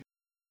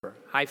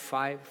high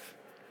five.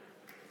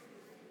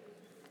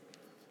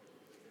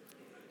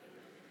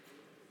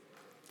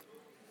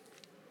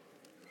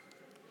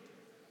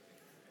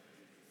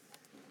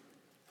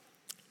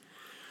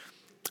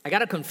 I got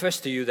to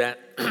confess to you that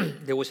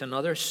there was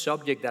another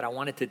subject that I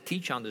wanted to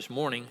teach on this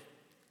morning,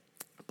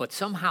 but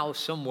somehow,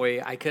 some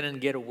way, I couldn't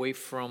get away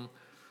from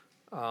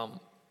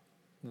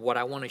what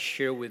I want to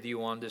share with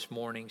you on this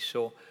morning.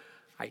 So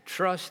I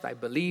trust, I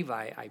believe,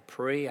 I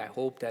pray, I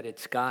hope that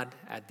it's God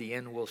at the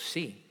end. We'll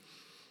see.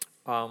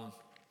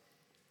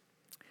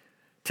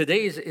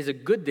 Today is a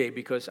good day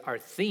because our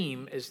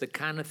theme is the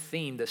kind of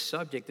theme, the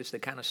subject is the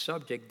kind of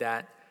subject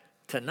that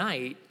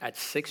tonight at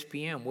 6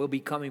 p.m. we'll be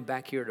coming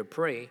back here to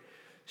pray.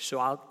 So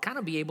I'll kind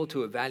of be able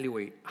to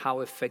evaluate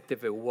how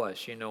effective it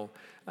was.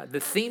 The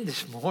theme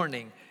this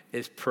morning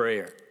is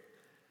prayer.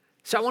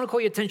 So I want to call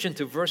your attention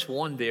to verse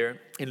 1 there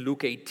in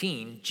Luke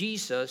 18.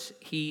 Jesus,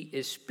 he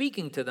is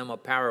speaking to them a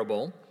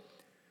parable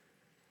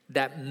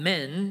that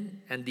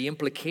men, and the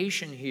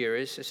implication here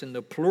is in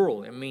the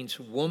plural. It means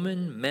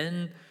women,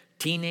 men,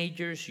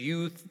 teenagers,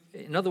 youth.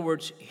 In other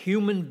words,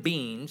 human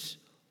beings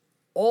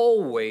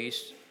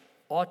always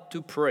ought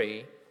to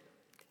pray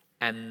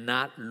and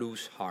not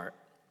lose heart.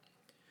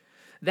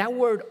 That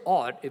word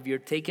ought, if you're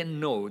taking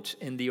notes,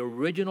 in the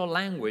original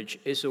language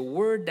is a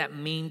word that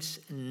means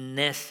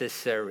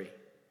necessary.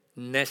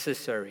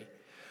 Necessary.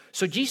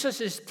 So Jesus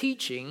is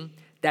teaching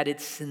that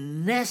it's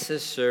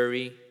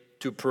necessary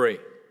to pray.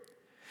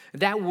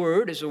 That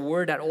word is a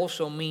word that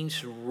also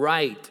means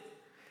right.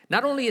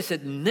 Not only is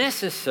it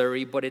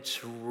necessary, but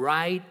it's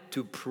right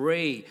to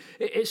pray.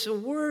 It's a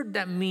word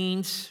that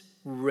means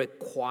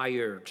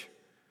required.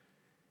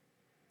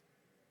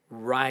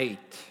 Right.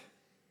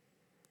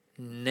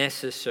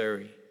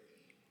 Necessary.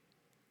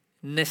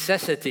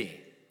 Necessity.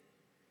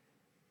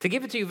 To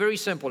give it to you very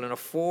simple, in a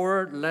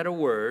 4-letter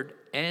word,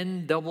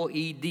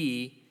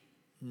 N-E-E-D,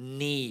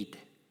 need.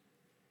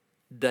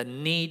 The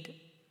need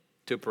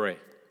to pray.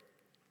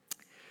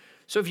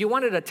 So if you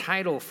wanted a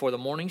title for the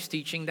morning's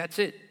teaching, that's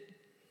it.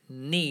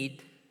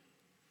 Need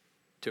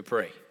to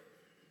pray.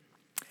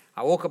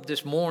 I woke up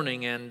this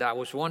morning and I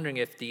was wondering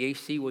if the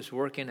AC was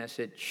working as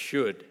it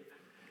should.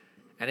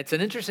 And it's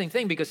an interesting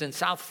thing because in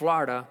South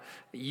Florida,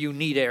 you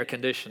need air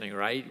conditioning,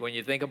 right? When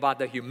you think about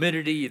the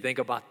humidity, you think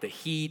about the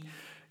heat.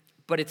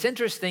 But it's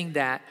interesting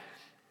that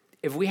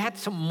if we had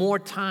some more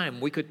time,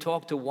 we could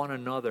talk to one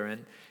another.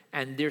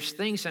 And there's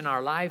things in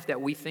our life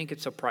that we think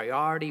it's a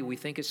priority, we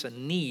think it's a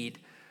need.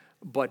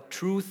 But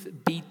truth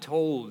be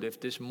told, if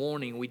this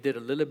morning we did a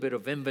little bit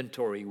of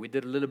inventory, we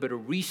did a little bit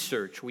of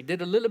research, we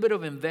did a little bit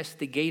of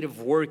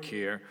investigative work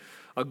here,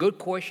 a good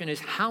question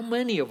is how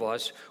many of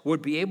us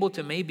would be able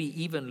to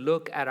maybe even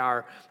look at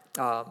our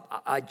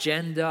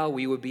agenda,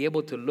 we would be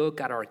able to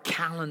look at our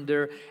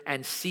calendar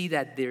and see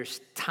that there's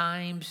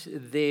times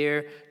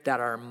there that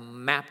are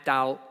mapped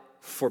out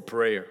for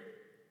prayer,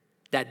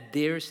 that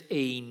there's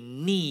a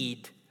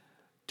need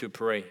to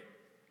pray.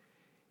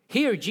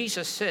 Here,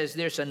 Jesus says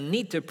there's a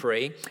need to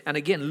pray. And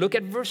again, look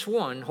at verse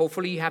 1.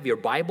 Hopefully you have your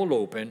Bible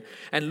open.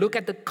 And look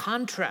at the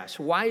contrast.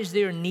 Why is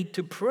there a need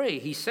to pray?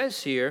 He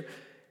says here,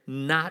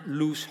 not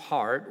lose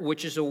heart,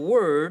 which is a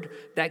word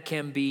that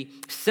can be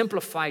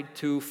simplified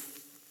to,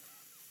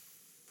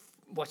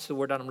 what's the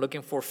word that I'm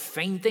looking for?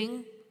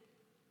 Fainting.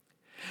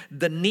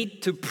 The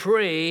need to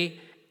pray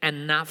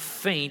and not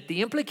faint.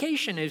 The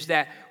implication is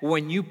that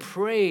when you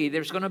pray,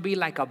 there's going to be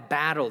like a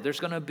battle.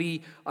 There's going to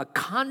be a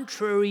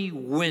contrary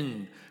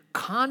wind,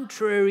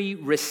 contrary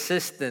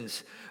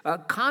resistance, a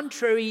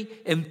contrary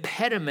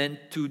impediment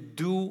to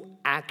do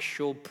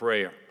actual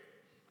prayer.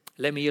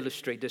 Let me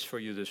illustrate this for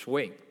you this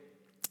way.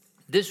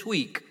 This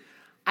week,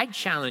 I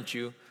challenge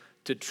you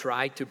to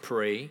try to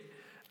pray.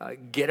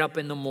 Get up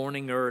in the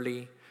morning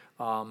early,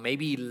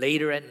 maybe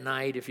later at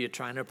night if you're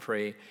trying to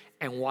pray,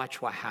 and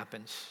watch what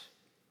happens.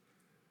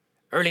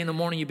 Early in the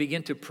morning, you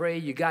begin to pray.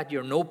 You got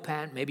your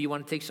notepad. Maybe you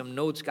want to take some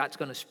notes. God's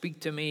going to speak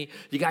to me.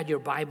 You got your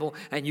Bible,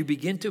 and you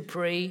begin to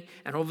pray,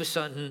 and all of a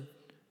sudden,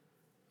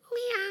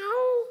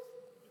 meow,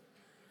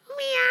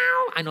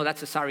 meow. I know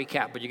that's a sorry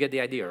cat, but you get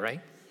the idea,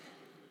 right?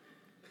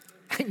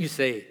 And you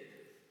say,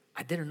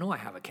 I didn't know I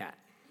have a cat.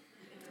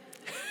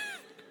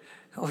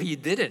 Oh, you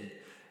didn't.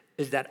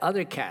 Is that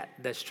other cat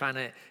that's trying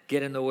to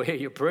get in the way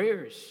of your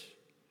prayers.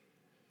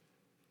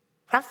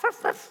 Ruff,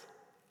 ruff, ruff.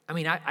 I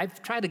mean,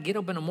 I've tried to get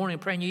up in the morning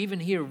and pray, and you even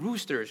hear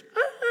roosters.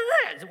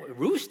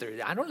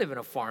 Roosters? I don't live in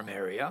a farm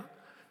area.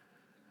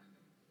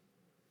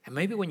 And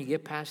maybe when you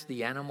get past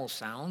the animal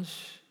sounds,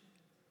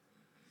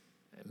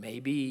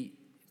 maybe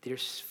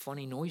there's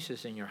funny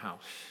noises in your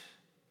house.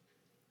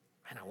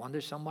 And I wonder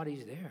if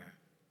somebody's there.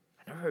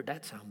 I never heard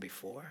that sound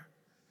before.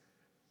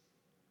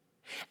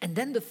 And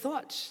then the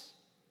thoughts,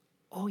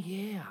 oh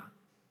yeah,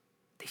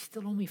 they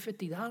still owe me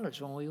 $50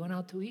 when we went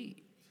out to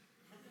eat.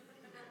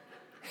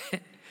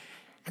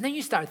 And then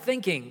you start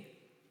thinking,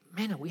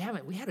 man, we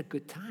had a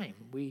good time.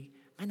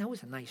 Man, that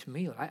was a nice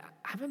meal. I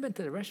haven't been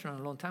to the restaurant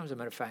in a long time, as a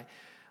matter of fact.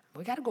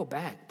 We got to go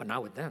back, but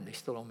not with them. They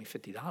still owe me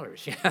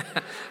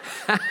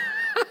 $50.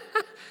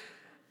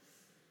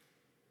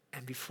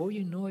 And before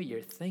you know it,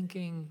 you're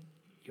thinking,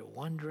 you're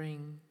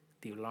wondering,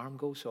 the alarm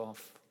goes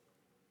off.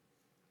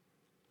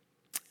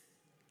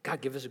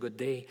 God, give us a good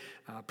day.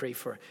 Pray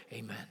for,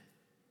 amen.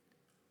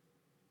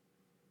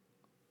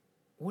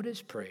 What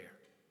is prayer?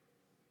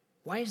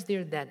 Why is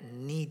there that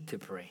need to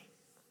pray?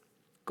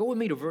 Go with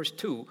me to verse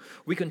 2.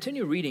 We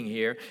continue reading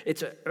here.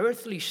 It's an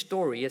earthly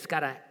story. It's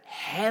got a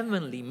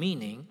heavenly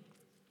meaning.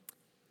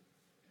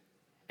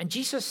 And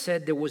Jesus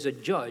said there was a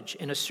judge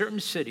in a certain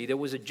city. There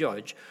was a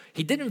judge.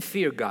 He didn't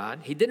fear God.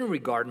 He didn't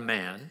regard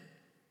man.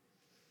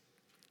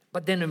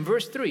 But then in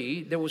verse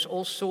 3, there was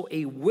also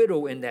a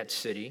widow in that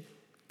city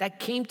that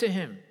came to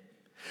him.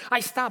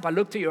 I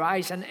look to your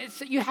eyes, and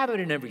you have it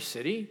in every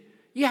city.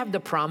 You have the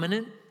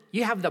prominent.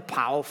 You have the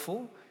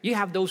powerful. You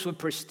have those with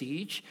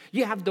prestige.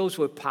 You have those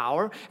with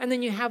power. And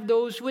then you have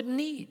those with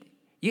need.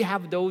 You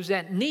have those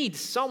that need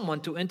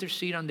someone to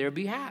intercede on their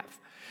behalf.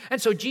 And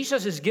so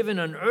Jesus is given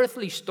an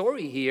earthly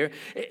story here.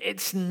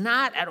 It's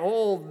not at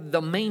all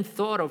the main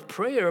thought of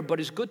prayer, but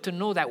it's good to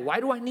know that. Why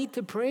do I need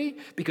to pray?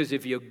 Because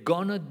if you're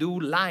going to do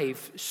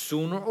life,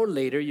 sooner or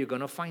later, you're going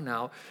to find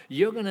out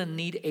you're going to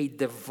need a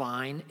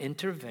divine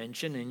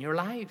intervention in your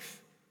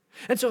life.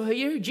 And so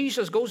here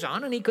Jesus goes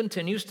on and he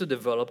continues to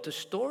develop the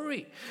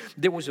story.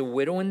 There was a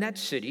widow in that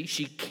city.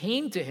 She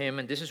came to him,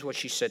 and this is what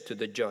she said to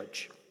the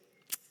judge.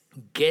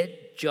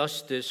 Get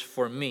justice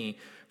for me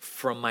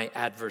from my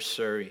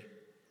adversary.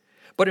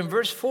 But in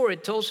verse 4,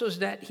 it tells us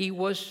that he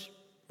was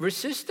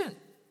resistant.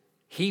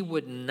 He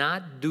would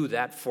not do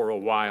that for a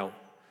while.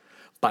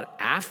 But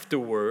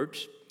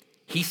afterwards,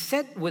 he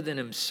said within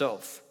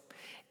himself,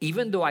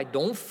 even though I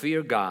don't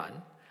fear God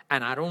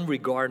and I don't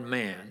regard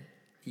man,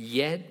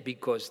 yet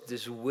because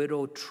this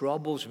widow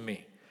troubles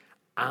me,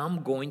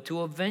 I'm going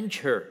to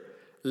avenge her,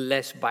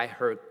 lest by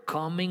her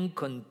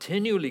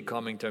continually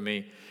coming to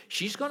me,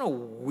 she's going to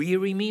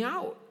weary me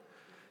out.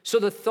 So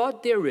the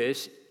thought there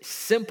is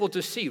simple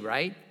to see,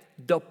 right?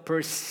 The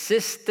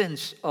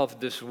persistence of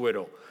this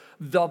widow,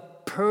 the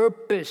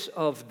purpose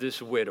of this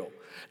widow,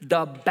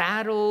 the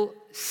battle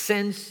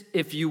sense,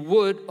 if you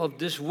would, of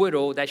this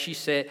widow that she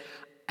said,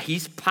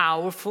 he's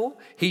powerful,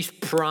 he's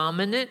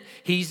prominent,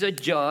 he's a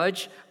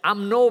judge,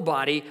 I'm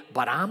nobody,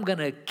 but I'm going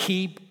to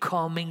keep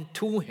coming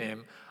to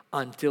him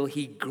until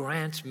he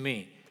grants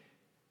me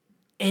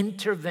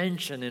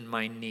intervention in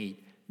my need,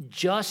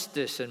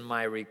 justice in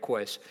my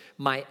request.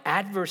 My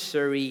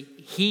adversary,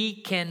 he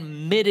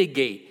can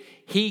mitigate.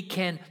 He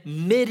can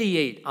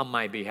mediate on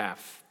my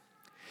behalf.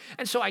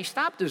 And so I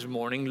stopped this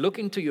morning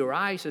looking to your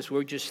eyes as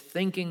we're just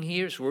thinking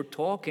here, as we're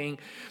talking.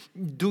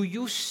 Do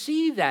you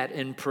see that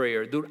in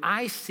prayer? Do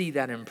I see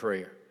that in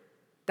prayer?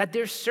 That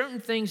there's certain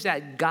things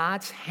that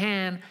God's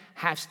hand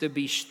has to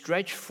be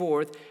stretched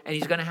forth and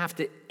he's going to have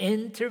to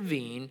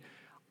intervene,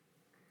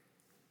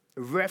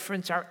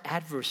 reference our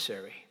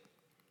adversary.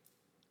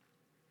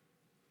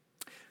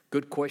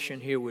 Good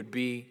question here would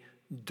be,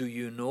 do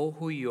you know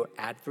who your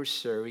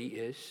adversary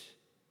is?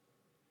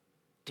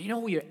 Do you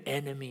know who your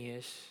enemy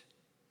is?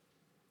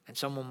 And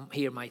someone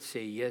here might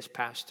say, yes,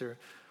 Pastor,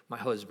 my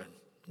husband.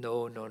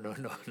 No.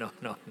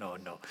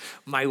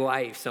 My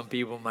wife, some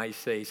people might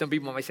say. Some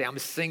people might say, I'm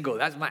single.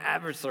 That's my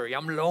adversary.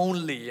 I'm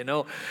lonely,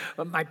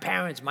 My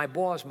parents, my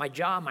boss, my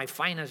job, my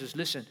finances.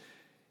 Listen,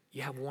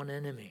 you have one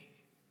enemy.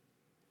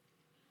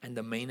 And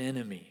the main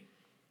enemy,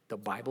 the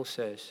Bible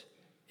says,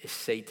 is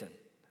Satan.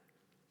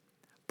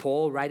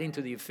 Paul, writing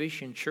to the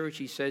Ephesian church,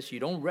 he says, you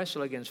don't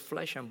wrestle against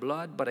flesh and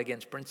blood, but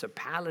against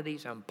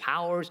principalities and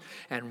powers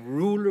and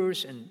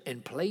rulers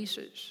in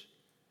places.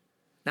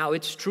 Now,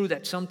 it's true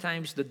that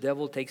sometimes the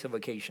devil takes a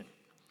vacation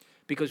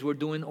because we're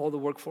doing all the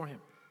work for him.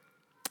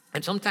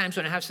 And sometimes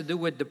when it has to do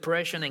with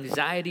depression,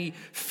 anxiety,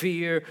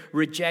 fear,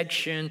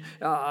 rejection,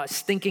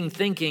 stinking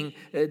thinking,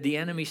 the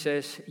enemy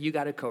says, you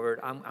got it covered.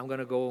 I'm going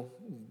to go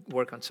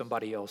work on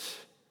somebody else.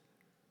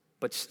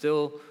 But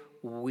still,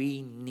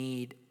 we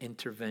need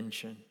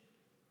intervention.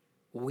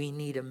 We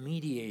need a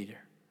mediator.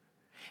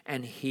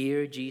 And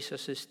here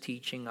Jesus is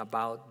teaching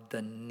about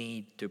the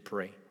need to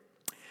pray.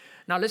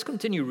 Now let's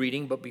continue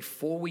reading, but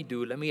before we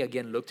do, let me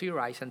again look to your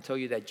eyes and tell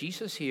you that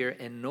Jesus here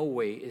in no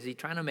way is he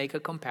trying to make a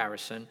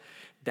comparison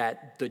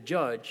that the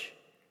judge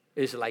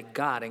is like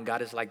God and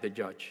God is like the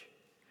judge.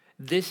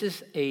 This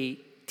is a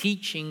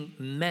teaching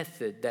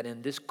method that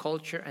in this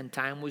culture and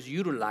time was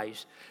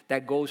utilized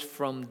that goes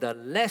from the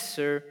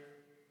lesser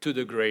to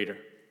the greater.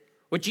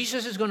 What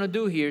Jesus is going to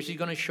do here is he's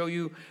going to show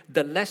you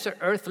the lesser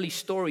earthly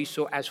story.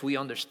 So as we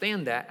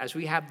understand that, as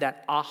we have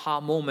that aha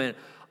moment,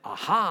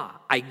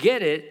 I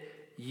get it,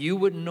 you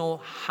would know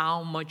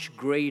how much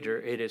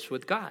greater it is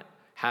with God.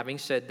 Having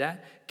said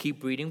that,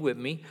 keep reading with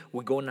me.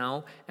 We go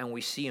now and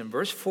we see in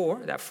verse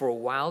 4 that for a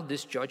while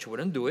this judge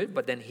wouldn't do it,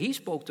 but then he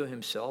spoke to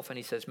himself and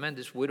he says, man,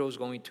 this widow is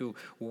going to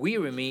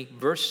weary me.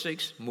 Verse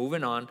 6,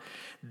 moving on.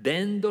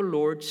 Then the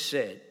Lord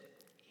said,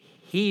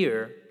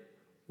 hear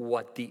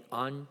what the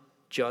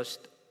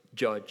unjust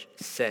judge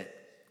said.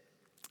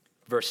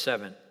 Verse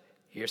 7,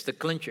 here's the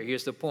clincher,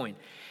 here's the point.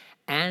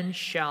 And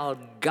shall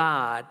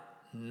God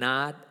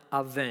not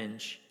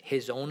avenge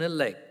his own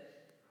elect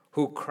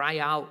who cry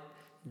out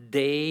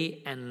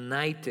day and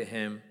night to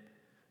him,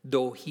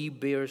 though he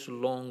bears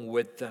long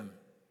with them.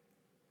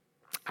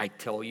 I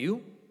tell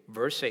you,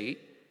 verse 8,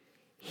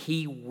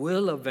 he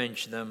will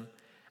avenge them.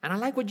 And I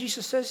like what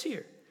Jesus says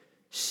here,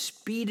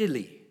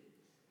 speedily.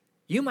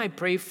 You might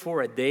pray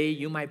for a day,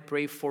 you might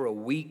pray for a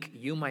week,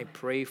 you might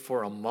pray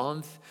for a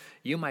month,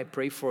 you might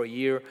pray for a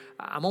year.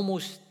 I'm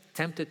almost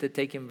tempted to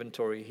take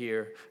inventory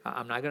here.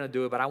 I'm not going to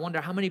do it, but I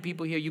wonder how many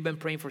people here, you've been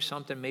praying for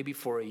something maybe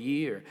for a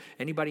year.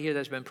 Anybody here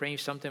that's been praying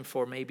something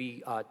for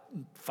maybe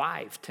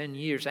 5, 10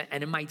 years,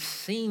 and it might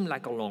seem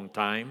like a long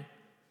time,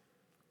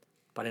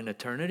 but in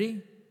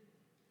eternity,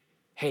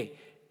 hey,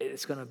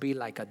 it's going to be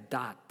like a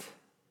dot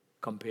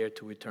compared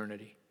to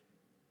eternity.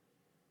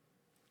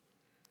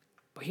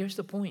 But here's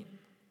the point.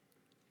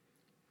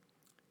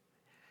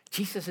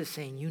 Jesus is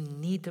saying you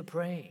need to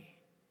pray.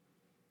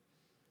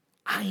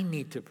 I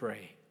need to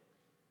pray.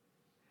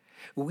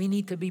 We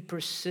need to be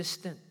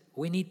persistent.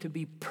 We need to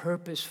be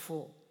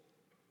purposeful.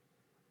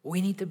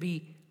 We need to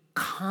be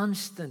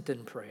constant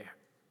in prayer.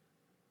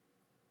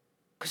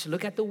 Because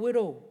look at the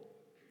widow.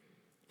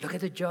 Look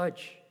at the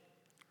judge.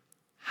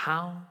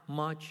 How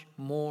much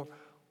more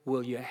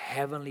will your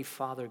Heavenly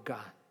Father God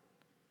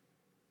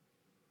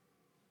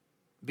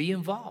be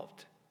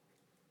involved?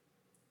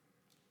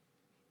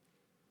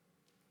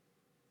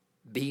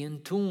 Be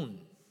in tune.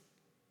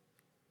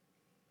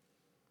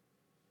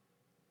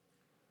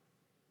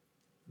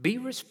 Be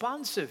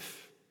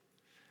responsive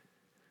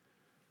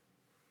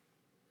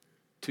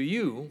to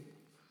you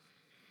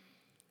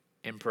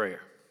in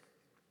prayer.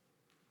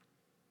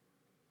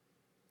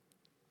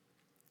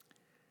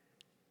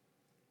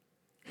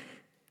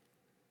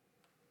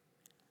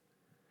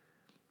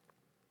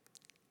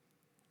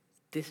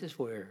 This is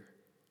where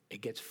it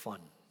gets fun.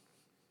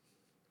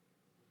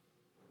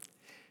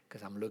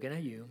 Because I'm looking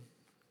at you.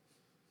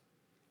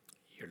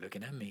 You're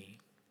looking at me.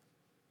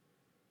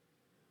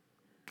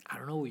 I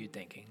don't know what you're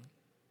thinking.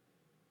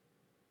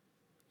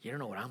 You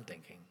don't know what I'm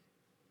thinking.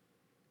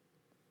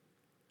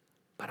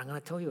 But I'm going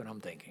to tell you what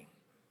I'm thinking.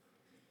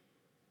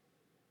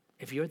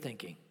 If you're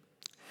thinking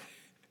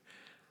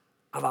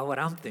about what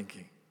I'm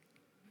thinking,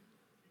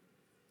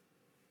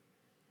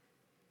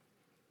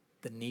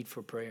 the need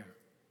for prayer.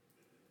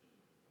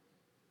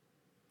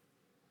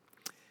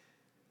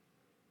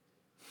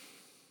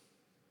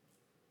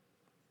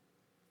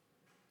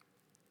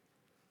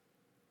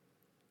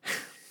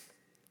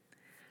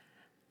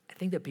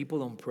 I think that people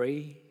don't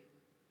pray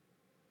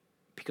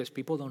because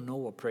people don't know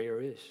what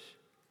prayer is.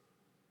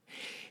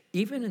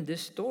 Even in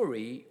this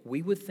story,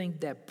 we would think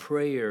that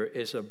prayer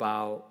is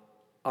about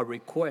a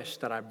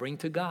request that I bring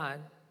to God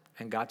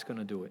and God's going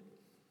to do it.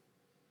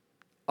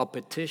 A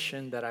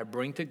petition that I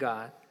bring to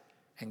God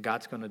and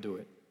God's going to do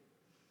it.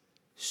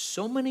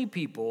 So many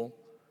people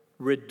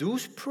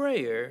reduce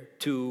prayer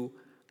to,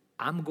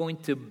 I'm going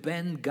to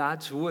bend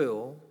God's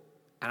will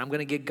and I'm going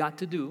to get God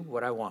to do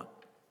what I want.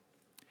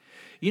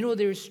 You know,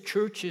 there's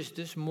churches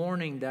this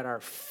morning that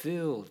are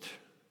filled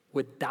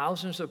with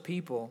thousands of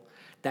people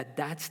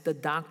that's the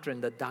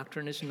doctrine. The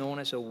doctrine is known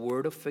as a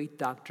word of faith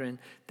doctrine,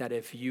 that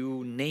if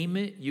you name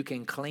it, you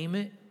can claim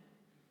it.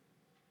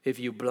 If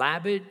you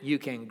blab it, you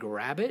can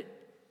grab it.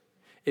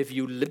 If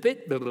you lip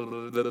it,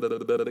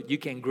 you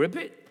can grip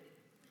it.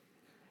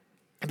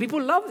 And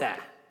people love that.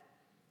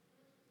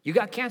 You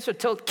got cancer,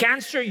 tell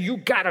cancer you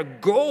gotta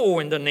go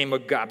in the name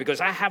of God because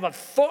I have a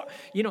thought,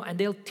 and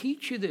they'll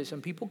teach you this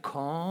and people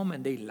come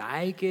and they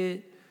like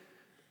it.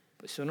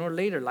 But sooner or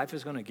later, life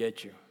is gonna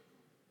get you.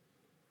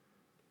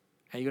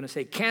 And you're gonna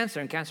say cancer,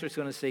 and cancer is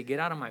gonna say,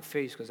 get out of my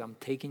face because I'm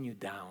taking you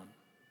down.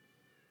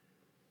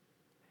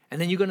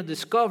 And then you're gonna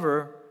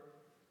discover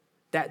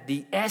that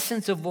the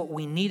essence of what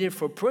we needed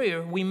for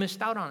prayer, we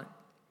missed out on it.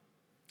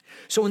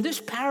 So in this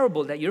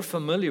parable that you're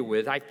familiar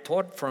with, I've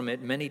taught from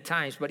it many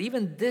times, but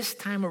even this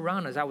time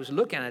around as I was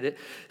looking at it,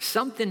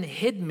 something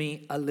hit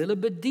me a little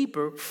bit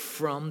deeper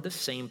from the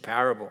same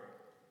parable.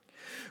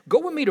 Go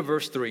with me to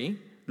verse 3,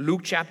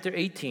 Luke chapter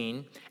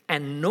 18,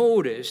 and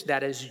notice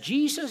that as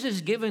Jesus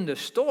is giving the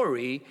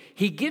story,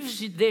 he gives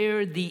you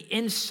there the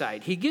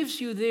insight. He gives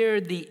you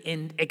there the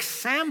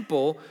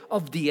example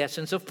of the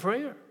essence of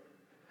prayer.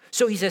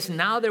 So he says,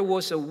 now there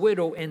was a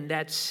widow in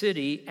that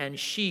city, and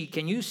she,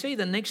 can you say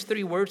the next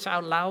 3 words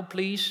out loud,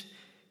 please?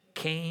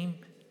 Came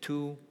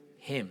to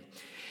him.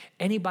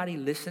 Anybody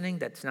listening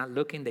that's not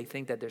looking, they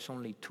think that there's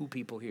only 2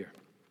 people here.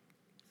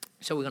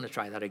 So we're going to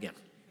try that again.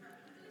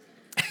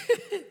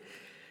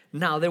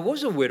 Now there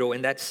was a widow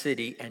in that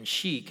city, and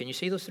she, can you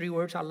say those 3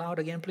 words out loud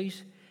again,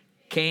 please?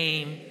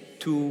 Came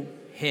to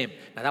him.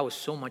 Now that was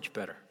so much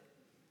better.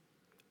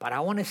 But I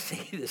want to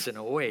say this in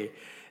a way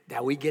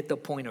that we get the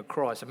point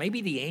across. And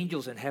maybe the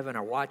angels in heaven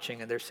are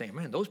watching and they're saying,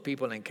 man, those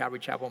people in Calvary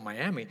Chapel,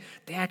 Miami,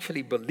 they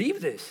actually believe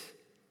this.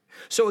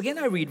 So again,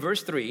 I read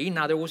verse 3.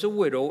 Now there was a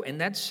widow in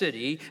that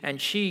city,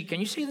 and she, can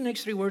you say the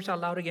next 3 words out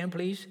loud again,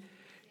 please?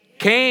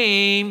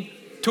 Came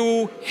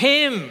to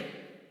him.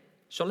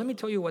 So let me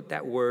tell you what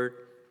that word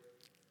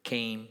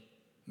came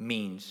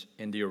means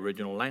in the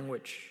original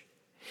language.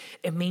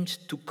 It means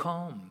to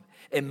come.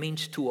 It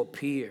means to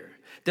appear.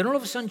 Then all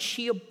of a sudden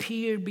she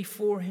appeared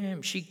before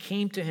him. She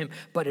came to him.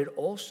 But it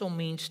also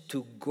means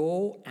to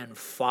go and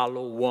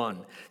follow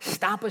one.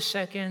 Stop a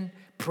second.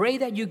 Pray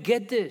that you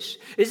get this.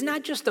 It's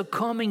not just a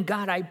coming,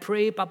 God, I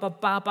pray,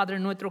 Padre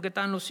nuestro que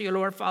está en los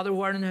cielos, our Father who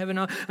art in heaven,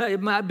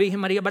 Virgen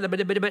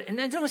María, and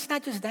then it's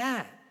not just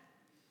that.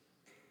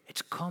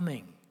 It's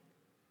coming.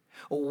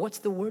 What's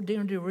the word there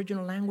in the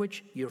original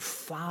language? You're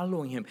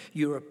following him.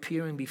 You're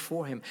appearing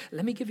before him.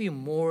 Let me give you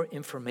more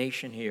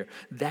information here.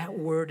 That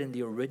word in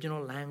the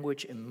original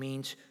language, it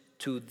means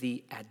to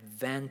the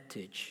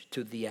advantage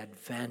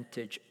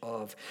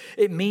of.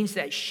 It means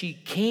that she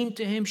came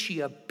to him, she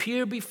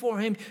appeared before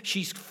him,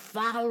 she's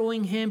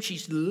following him,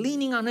 she's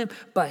leaning on him,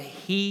 but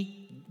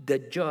he, the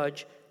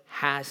judge,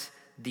 has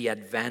the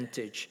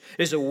advantage.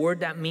 It's a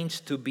word that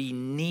means to be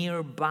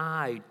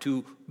nearby,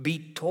 to be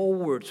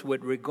towards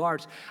with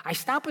regards. I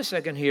stop a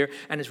second here,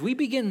 and as we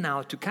begin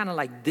now to kind of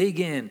like dig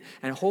in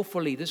and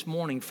hopefully this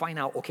morning find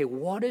out, okay,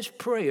 what is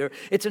prayer?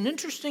 It's an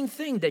interesting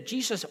thing that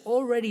Jesus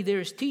already there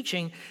is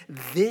teaching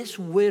this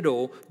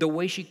widow, the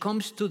way she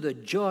comes to the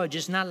judge.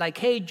 It's not like,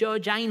 hey,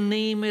 judge, I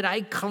name it,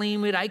 I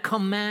claim it, I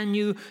command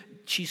you.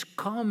 She's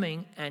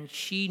coming and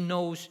she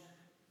knows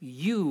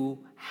you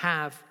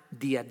have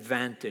the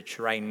advantage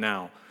right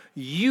now.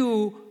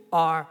 You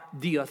are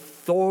the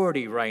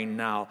authority right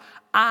now.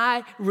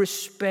 I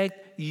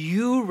respect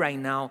you right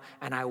now.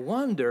 And I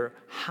wonder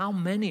how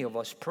many of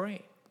us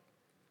pray.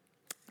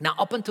 Now,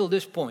 up until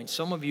this point,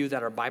 some of you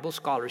that are Bible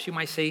scholars, you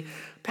might say,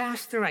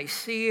 Pastor, I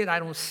see it, I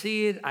don't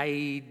see it,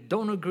 I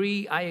don't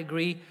agree, I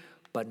agree.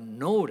 But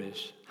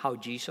notice how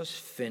Jesus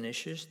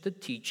finishes the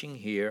teaching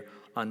here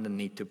on the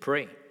need to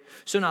pray.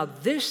 So now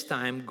this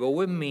time, go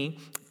with me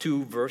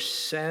to verse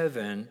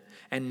 7.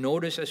 And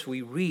notice as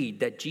we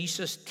read that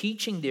Jesus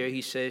teaching there,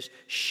 he says,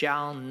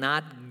 shall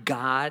not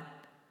God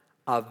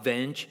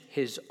avenge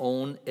his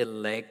own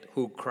elect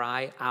who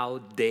cry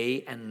out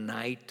day and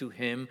night to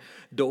him,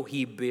 though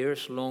he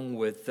bears long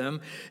with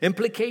them?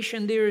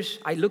 Implication there is,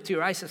 I look to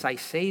your eyes as I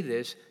say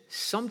this,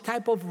 some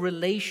type of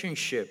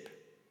relationship.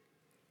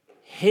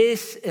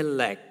 His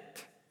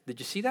elect. Did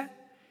you see that?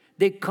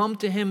 They come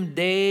to him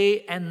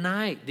day and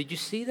night. Did you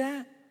see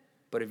that?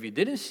 But if you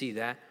didn't see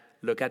that,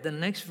 look at the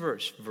next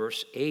verse,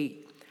 verse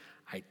 8.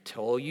 I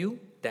tell you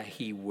that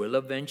he will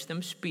avenge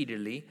them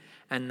speedily.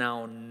 And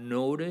now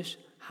notice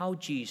how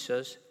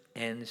Jesus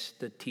ends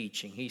the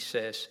teaching. He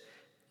says,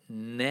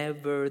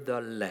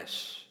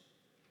 nevertheless,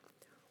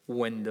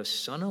 when the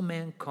Son of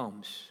Man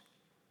comes,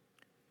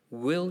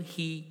 will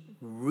he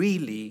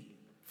really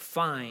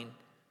find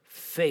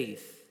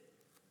faith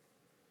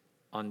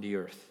on the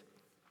earth?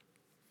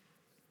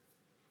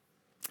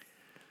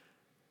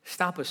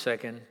 Stop a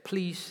second.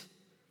 Please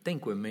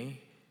think with me.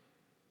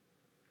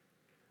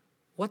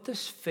 What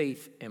does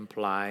faith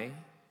imply?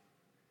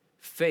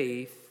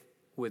 Faith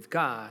with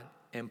God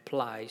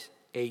implies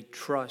a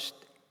trust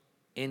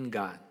in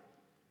God,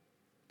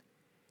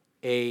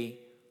 a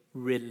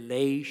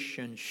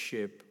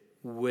relationship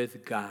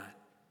with God,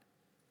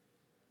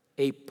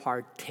 a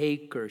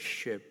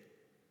partakership.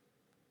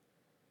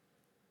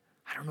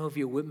 I don't know if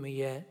you're with me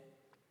yet,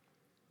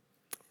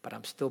 but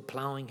I'm still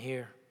plowing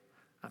here.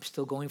 I'm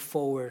still going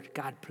forward.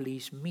 God,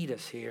 please meet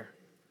us here.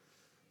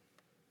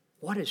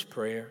 What is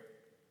prayer?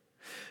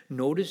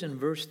 Notice in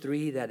verse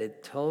 3 that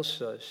it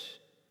tells us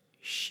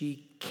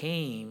she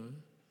came.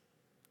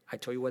 I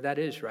tell you what that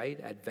is, right?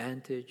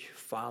 Advantage,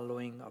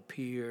 following,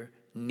 appear,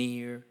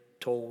 near,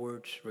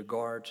 towards,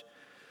 regards.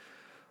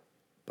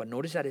 But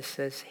notice that it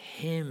says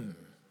him.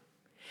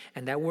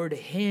 And that word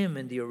him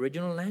in the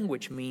original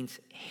language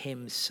means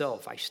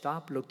himself. I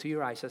stop, look to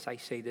your eyes as I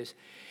say this,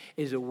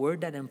 is a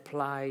word that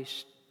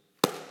implies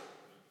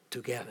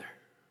together.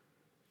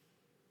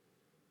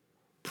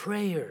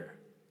 Prayer.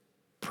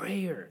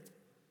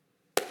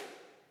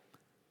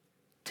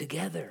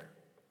 Together.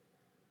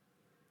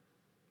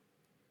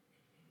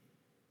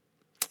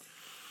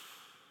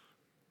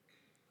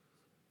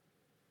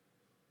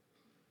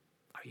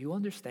 Are you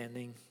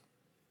understanding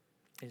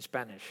in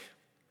Spanish?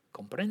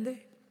 ¿Comprende?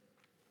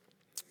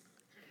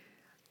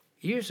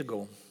 Years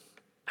ago,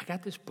 I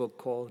got this book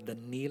called The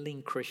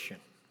Kneeling Christian.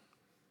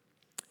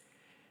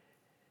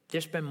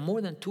 There's been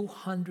more than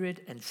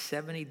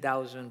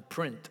 270,000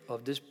 print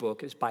of this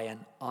book. It's by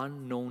an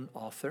unknown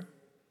author.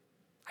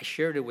 I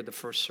shared it with the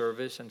first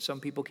service, and some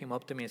people came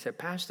up to me and said,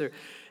 Pastor,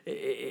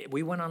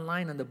 we went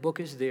online and the book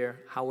is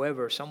there.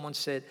 However, someone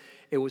said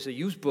it was a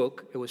used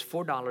book. It was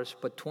 $4,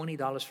 but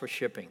 $20 for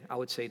shipping. I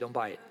would say, don't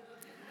buy it.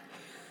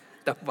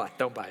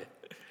 Don't buy it.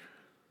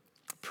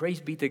 Praise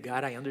be to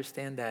God, I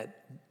understand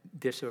that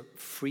there's a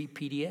free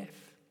PDF.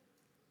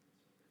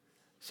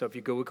 So if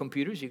you go with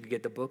computers, you can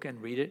get the book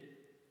and read it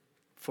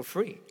for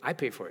free. I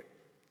pay for it.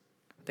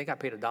 I think I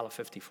paid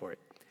 $1.50 for it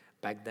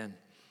back then.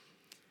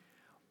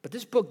 But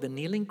this book, The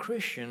Kneeling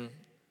Christian,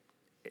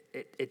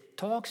 it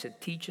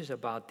teaches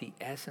about the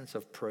essence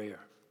of prayer.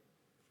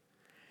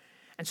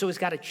 And so it's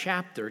got a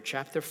chapter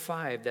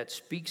 5, that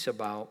speaks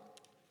about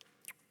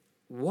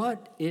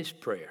what is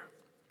prayer.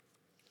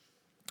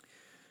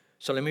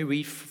 So let me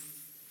read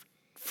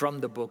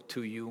from the book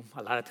to you.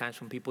 A lot of times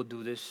when people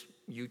do this,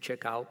 you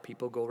check out.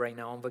 People go right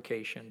now on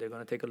vacation. They're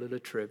going to take a little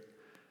trip.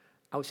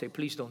 I would say,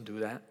 please don't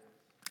do that.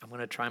 I'm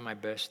going to try my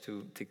best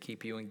to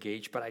keep you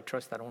engaged, but I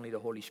trust that only the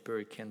Holy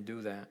Spirit can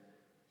do that.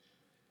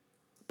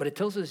 But it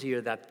tells us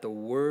here that the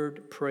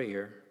word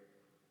prayer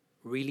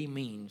really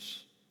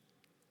means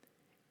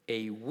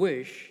a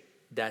wish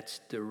that's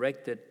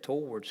directed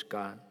towards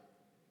God.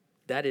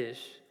 That is,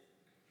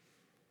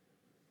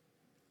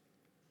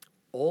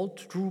 all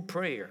true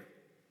prayer,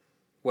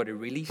 what it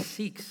really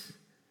seeks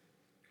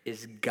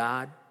is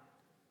God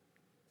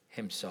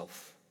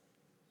Himself.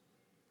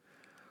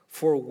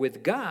 For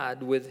with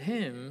God, with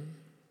Him,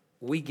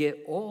 we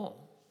get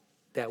all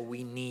that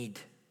we need.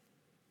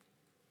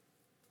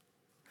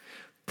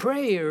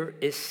 Prayer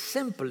is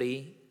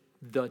simply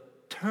the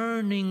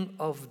turning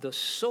of the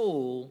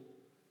soul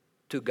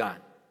to God.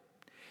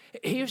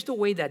 Here's the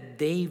way that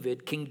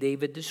King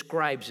David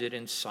describes it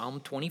in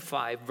Psalm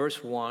 25,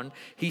 verse 1.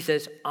 He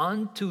says,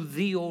 "Unto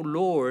thee, O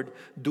Lord,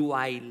 do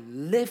I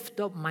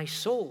lift up my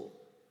soul."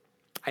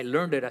 I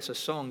learned it as a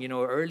song.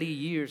 Early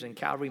years in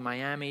Calvary,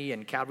 Miami,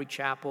 and Calvary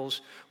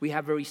chapels, we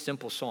have very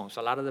simple songs.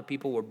 A lot of the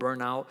people were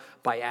burned out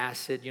by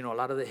acid, a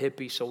lot of the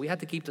hippies, so we had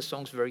to keep the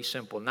songs very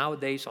simple.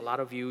 Nowadays, a lot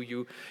of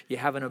you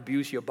haven't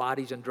abused your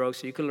bodies and drugs,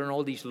 so you can learn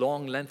all these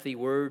long, lengthy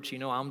words.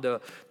 I'm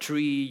the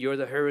tree, you're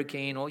the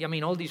hurricane,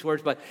 all these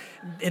words. But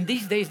in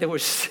these days, there were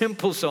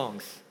simple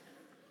songs.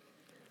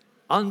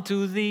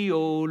 Unto thee,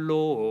 O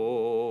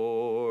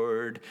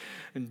Lord,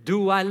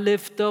 do I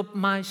lift up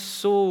my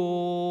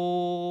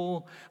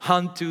soul.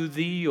 Unto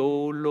thee,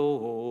 O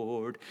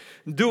Lord,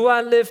 do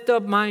I lift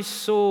up my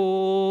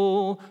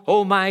soul.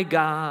 Oh my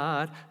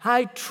God,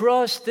 I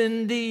trust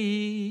in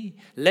thee.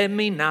 Let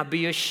me not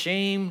be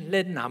ashamed.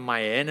 Let not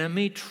my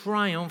enemy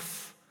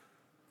triumph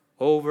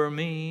over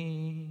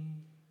me.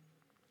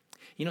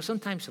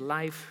 Sometimes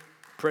life...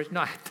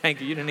 No,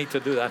 thank you. You didn't need to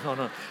do that.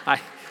 No.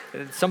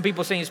 Some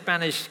people say in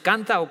Spanish,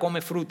 canta o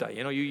come fruta.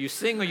 You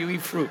sing or you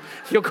eat fruit.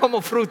 Yo como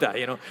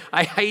fruta,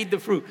 I eat the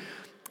fruit.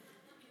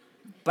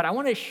 But I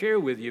want to share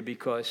with you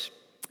because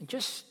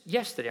just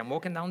yesterday, I'm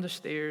walking down the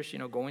stairs,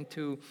 going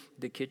to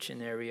the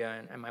kitchen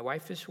area, and my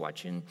wife is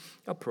watching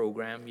a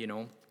program,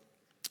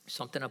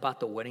 something about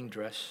the wedding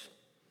dress,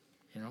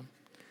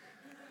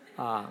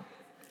 I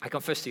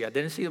confess to you, I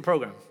didn't see the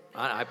program.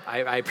 But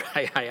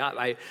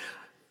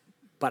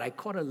I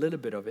caught a little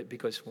bit of it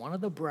because one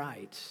of the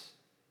brides,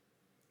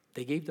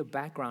 they gave the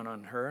background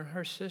on her and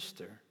her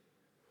sister,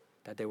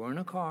 that they were in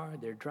a car,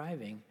 they're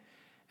driving,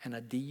 and a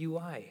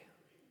DUI,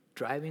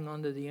 driving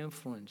under the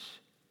influence,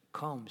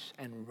 comes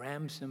and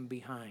rams them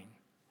behind.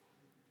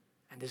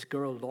 And this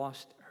girl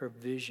lost her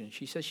vision.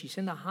 She says she's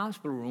in the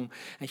hospital room,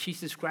 and she's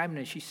describing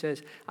it. She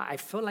says, I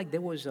felt like there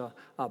was a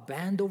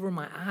band over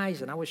my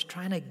eyes, and I was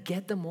trying to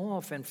get them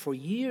off. And for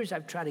years,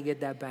 I've tried to get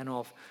that band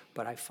off,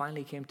 but I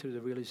finally came to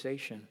the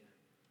realization,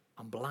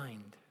 I'm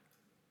blind.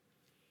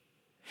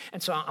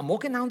 And so I'm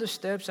walking down the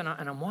steps, and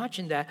I'm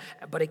watching that,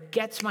 but it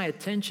gets my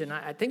attention.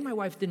 I think my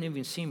wife didn't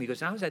even see me,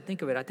 because now as I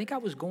think of it, I think I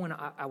was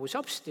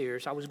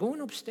upstairs. I was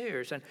going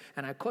upstairs, and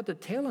I caught the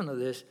tail end of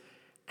this,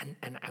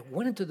 and I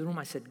went into the room.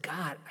 I said,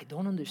 God, I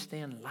don't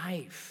understand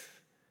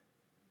life.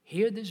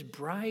 Here this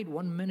bride,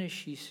 1 minute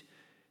she's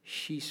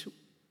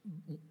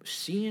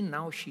seeing,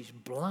 now she's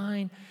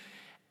blind.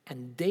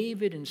 And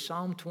David in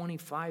Psalm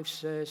 25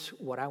 says,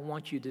 what I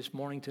want you this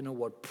morning to know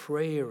what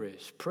prayer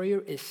is. Prayer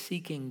is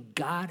seeking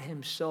God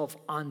Himself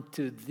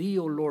unto thee,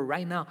 O Lord.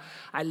 Right now,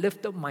 I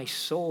lift up my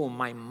soul,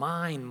 my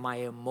mind, my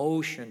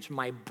emotions,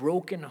 my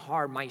broken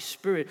heart, my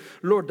spirit.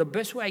 Lord, the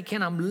best way I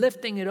can, I'm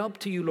lifting it up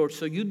to you, Lord,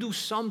 so you do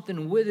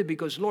something with it.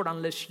 Because, Lord,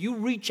 unless you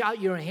reach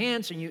out your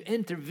hands and you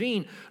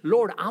intervene,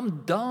 Lord,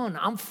 I'm done.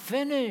 I'm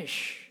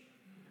finished.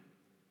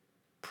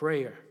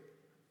 Prayer.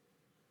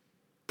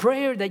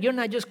 Prayer that you're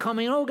not just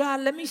coming, oh God,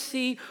 let me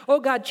see.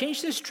 Oh God,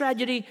 change this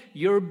tragedy.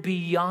 You're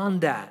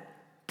beyond that.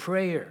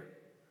 Prayer.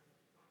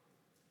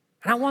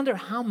 And I wonder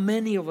how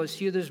many of us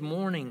here this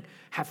morning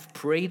have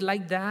prayed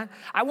like that.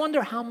 I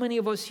wonder how many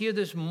of us here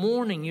this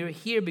morning, you're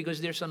here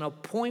because there's an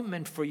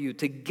appointment for you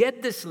to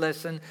get this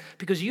lesson,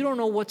 because you don't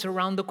know what's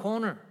around the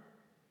corner.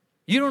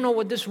 You don't know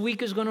what this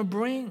week is going to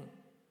bring.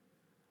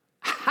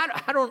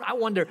 I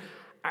wonder,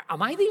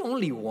 am I the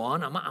only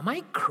one? Am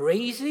I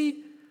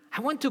crazy? I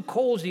went to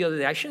Kohl's the other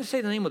day. I shouldn't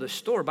say the name of the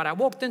store, but I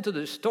walked into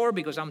the store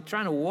because I'm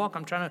trying to walk.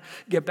 I'm trying to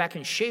get back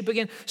in shape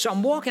again. So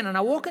I'm walking, and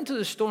I walk into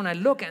the store, and I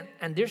look,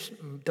 and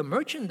the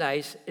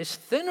merchandise is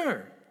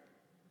thinner.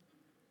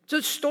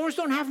 So stores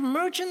don't have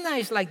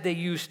merchandise like they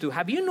used to.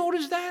 Have you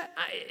noticed that?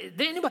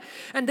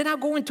 And then I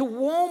go into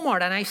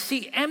Walmart, and I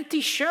see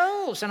empty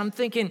shelves, and I'm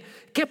thinking,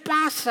 ¿Qué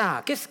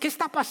pasa? ¿Qué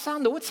está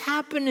pasando? What's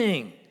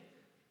happening?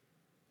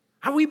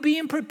 Are we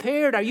being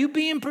prepared? Are you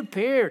being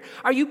prepared?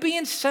 Are you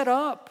being set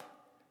up?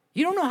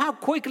 You don't know how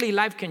quickly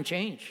life can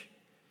change.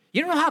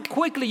 You don't know how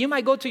quickly you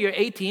might go to your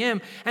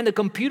ATM and the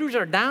computers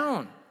are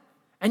down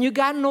and you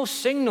got no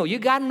signal, you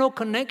got no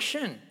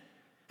connection.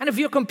 And if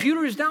your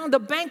computer is down, the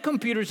bank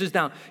computers is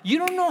down. You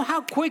don't know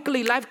how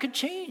quickly life could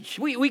change.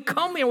 We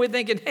come here, we're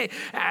thinking, hey,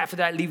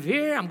 after I leave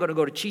here, I'm going to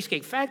go to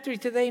Cheesecake Factory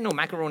today. No,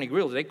 Macaroni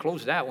Grills, they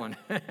closed that one.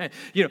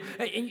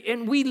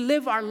 And we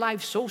live our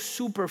life so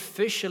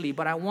superficially,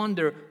 but I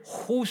wonder,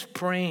 who's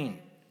praying?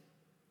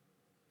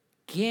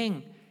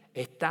 ¿Quién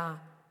está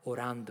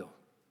orando?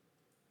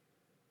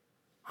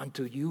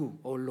 Unto you,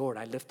 oh Lord,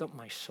 I lift up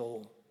my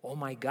soul. Oh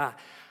my God,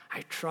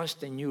 I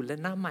trust in you. Let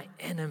not my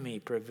enemy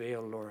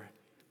prevail, Lord.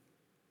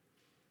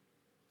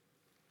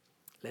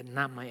 Let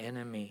not my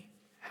enemy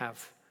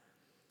have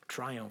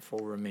triumph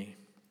over me.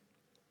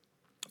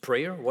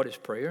 Prayer, what is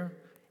prayer?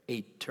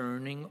 A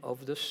turning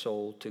of the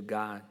soul to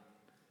God.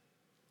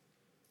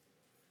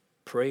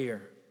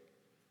 Prayer,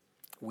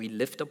 we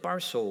lift up our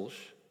souls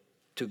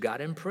to God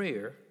in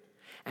prayer,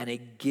 and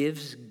it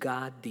gives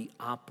God the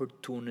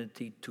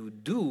opportunity to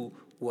do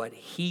what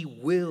He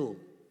will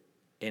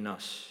in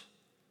us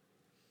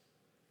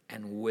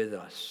and with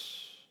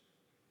us.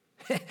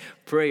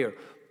 Prayer,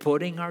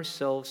 putting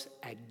ourselves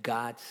at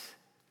God's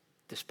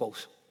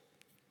disposal.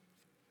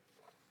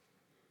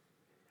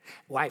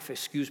 Wife,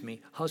 excuse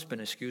me. Husband,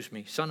 excuse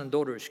me. Son and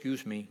daughter,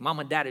 excuse me. Mom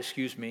and dad,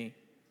 excuse me.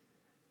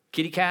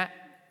 Kitty cat,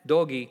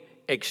 doggy,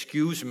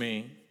 excuse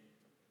me.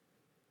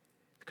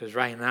 Because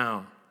right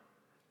now,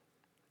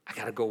 I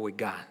got to go with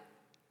God.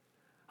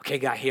 Okay,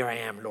 God, here I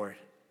am, Lord.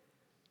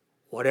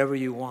 Whatever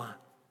you want.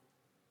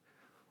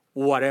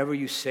 Whatever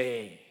you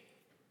say.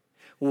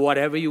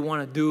 Whatever you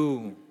want to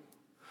do.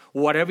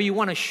 Whatever you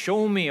want to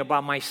show me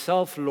about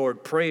myself,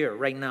 Lord, prayer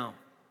right now.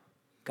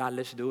 God,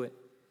 let's do it.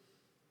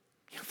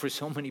 For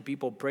so many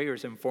people, prayer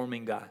is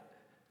informing God.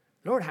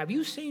 Lord, have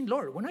you seen,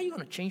 Lord, when are you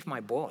going to change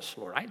my boss,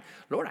 Lord?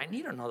 Lord, I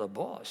need another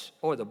boss.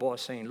 Or the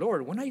boss saying,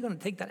 Lord, when are you going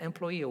to take that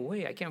employee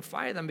away? I can't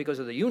fire them because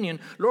of the union.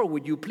 Lord,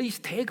 would you please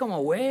take them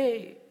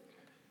away?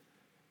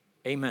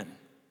 Amen.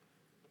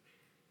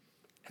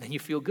 And then you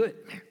feel good.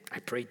 Man, I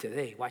prayed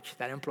today. Watch,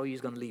 that employee is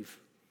going to leave.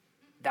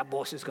 That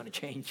boss is going to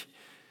change.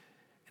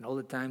 And all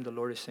the time the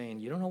Lord is saying,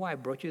 you don't know why I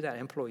brought you that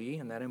employee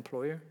and that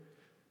employer?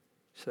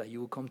 So that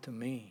you will come to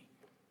me.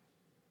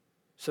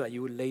 So that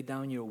you would lay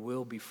down your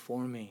will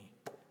before me.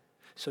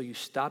 So you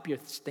stop your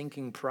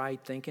stinking pride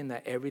thinking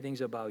that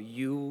everything's about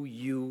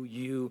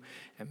you,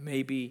 and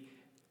maybe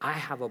I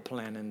have a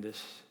plan in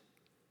this.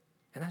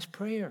 And that's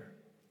prayer.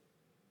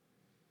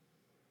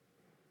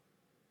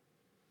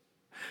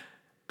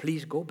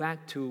 Please go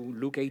back to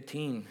Luke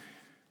 18.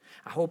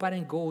 I hope I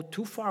didn't go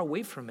too far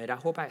away from it. I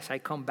hope as I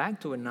come back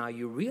to it now,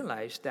 you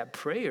realize that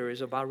prayer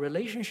is about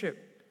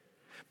relationship.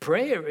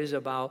 Prayer is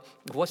about,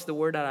 what's the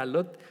word that I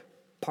looked?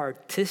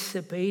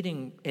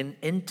 Participating in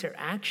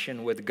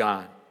interaction with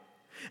God.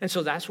 And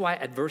so that's why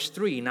at verse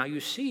 3, now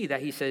you see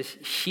that he says,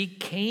 she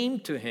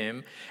came to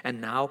him. And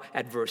now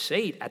at verse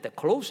 8, at the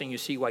closing, you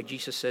see why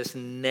Jesus says,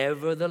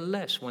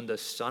 nevertheless, when the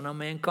Son of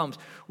Man comes,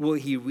 will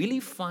he really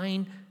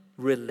find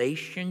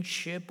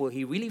relationship? Will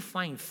he really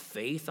find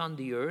faith on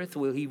the earth?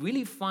 Will he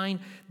really find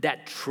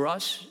that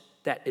trust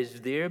that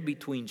is there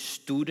between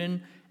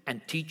student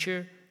and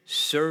teacher,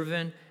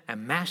 servant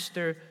and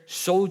master,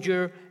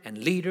 soldier and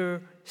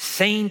leader,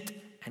 saint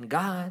and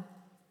God,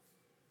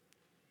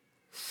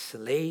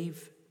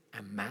 slave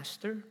and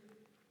master?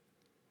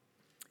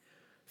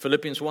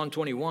 Philippians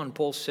 1:21,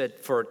 Paul said,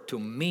 for to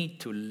me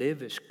to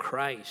live is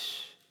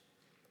Christ.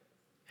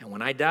 And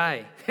when I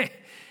die,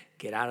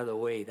 get out of the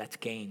way, that's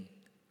gain.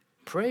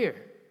 Prayer.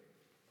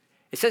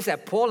 It says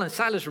that Paul and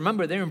Silas,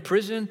 remember, they're in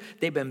prison.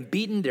 They've been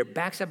beaten. Their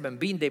backs have been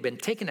beaten. They've been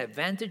taken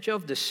advantage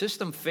of. The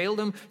system failed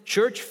them.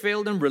 Church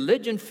failed them.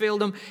 Religion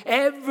failed them.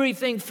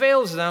 Everything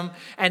fails them.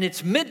 And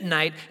it's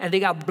midnight, and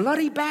they got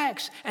bloody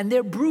backs, and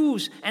they're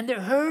bruised, and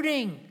they're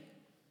hurting.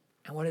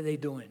 And what are they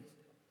doing?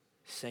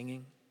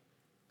 Singing.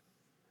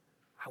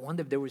 I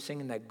wonder if they were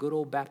singing that good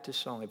old Baptist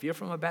song. If you're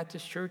from a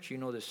Baptist church, you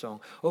know this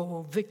song.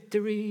 Oh,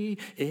 victory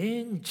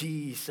in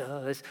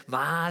Jesus,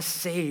 my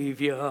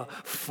Savior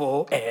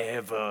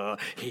forever.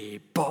 He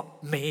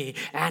bought me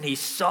and he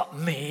sought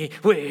me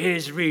with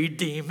his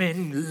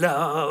redeeming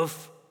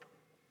love.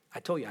 I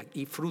told you, I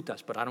eat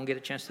frutas, but I don't get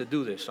a chance to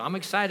do this. So I'm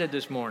excited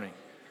this morning.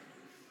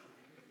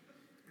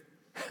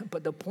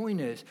 But the point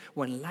is,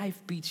 when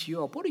life beats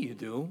you up, what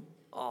do?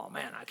 Oh,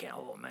 man, I can't.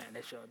 Oh, man,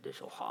 this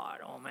so hard.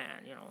 Oh, man,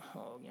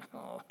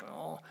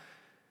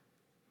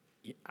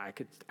 I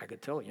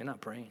could tell you're not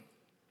praying.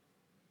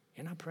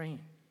 You're not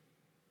praying.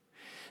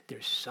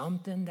 There's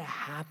something that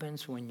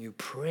happens when you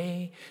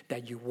pray,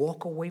 that you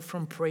walk away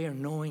from prayer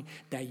knowing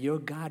that your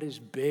God is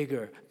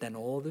bigger than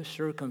all the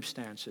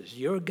circumstances.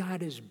 Your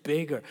God is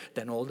bigger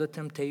than all the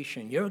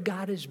temptation. Your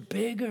God is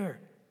bigger.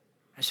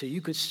 And so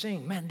you could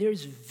sing, man,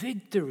 there's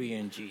victory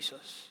in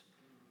Jesus.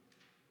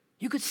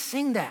 You could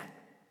sing that.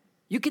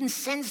 You can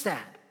sense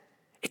that.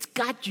 It's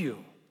got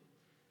you.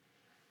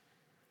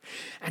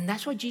 And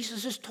that's what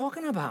Jesus is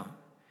talking about.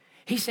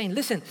 He's saying,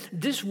 listen,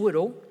 this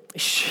widow,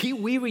 she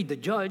wearied the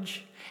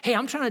judge. Hey,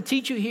 I'm trying to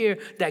teach you here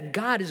that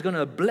God is going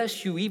to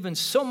bless you even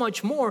so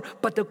much more.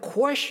 But the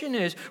question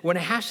is, when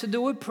it has to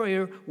do with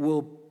prayer,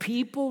 will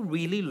people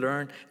really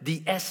learn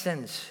the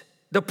essence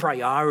the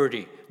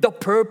priority, the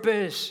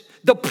purpose,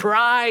 the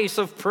price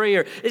of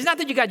prayer. It's not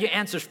that you got your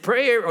answers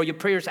prayer or your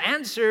prayers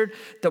answered.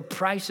 The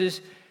price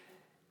is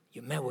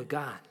you met with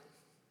God.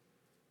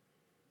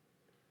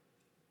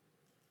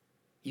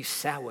 You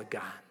sat with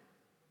God.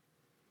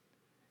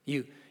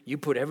 You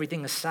put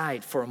everything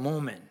aside for a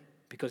moment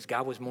because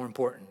God was more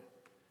important.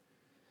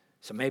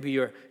 So maybe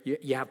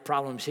you have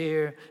problems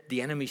here.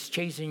 The enemy's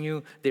chasing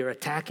you. They're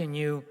attacking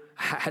you.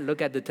 I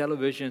look at the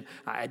television.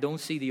 I don't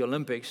see the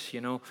Olympics,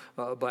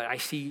 but I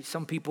see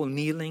some people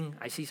kneeling.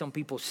 I see some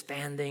people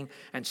standing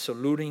and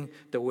saluting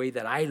the way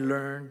that I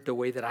learned, the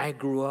way that I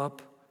grew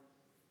up.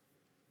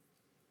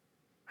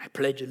 I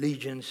pledge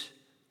allegiance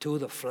to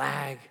the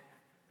flag.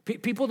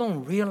 People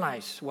don't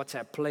realize what's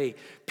at play.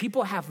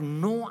 People have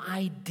no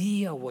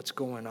idea what's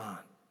going on.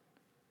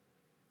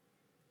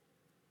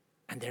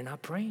 And they're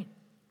not praying.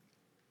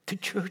 The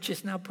church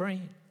is not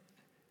praying.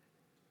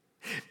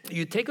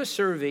 You take a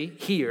survey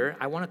here.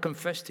 I want to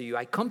confess to you,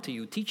 I come to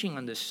you teaching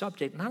on this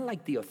subject, not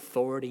like the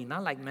authority,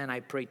 not like, man,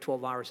 I pray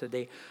 12 hours a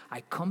day.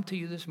 I come to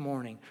you this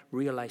morning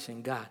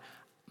realizing, God,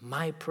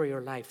 my prayer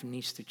life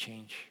needs to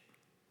change.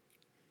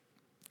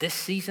 This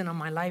season of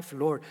my life,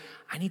 Lord,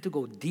 I need to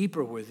go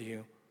deeper with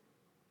you.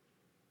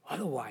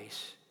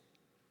 Otherwise,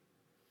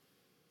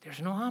 there's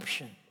no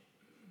option.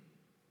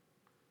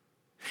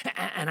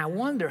 And I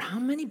wonder how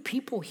many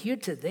people here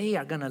today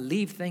are going to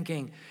leave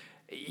thinking,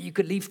 you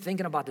could leave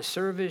thinking about the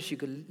service, you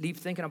could leave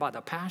thinking about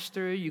the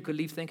pastor, you could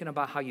leave thinking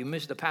about how you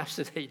missed the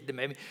pastor,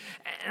 maybe,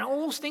 and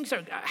all those things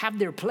have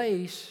their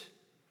place.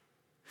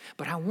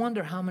 But I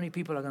wonder how many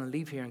people are going to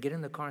leave here and get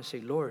in the car and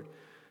say, Lord,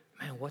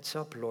 man, what's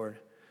up, Lord?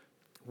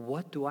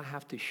 What do I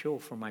have to show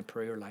for my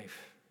prayer life?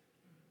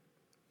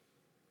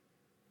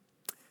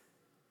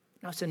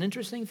 Now, it's an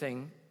interesting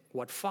thing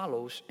what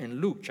follows in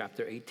Luke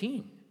chapter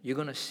 18. You're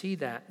going to see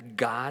that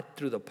God,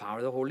 through the power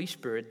of the Holy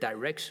Spirit,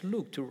 directs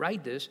Luke to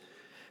write this,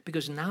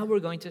 because now we're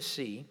going to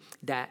see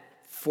that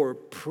for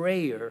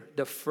prayer,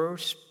 the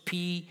first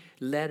P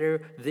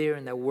letter there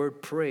in the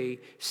word pray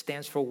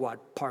stands for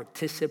what?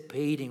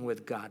 Participating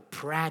with God,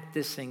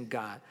 practicing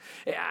God.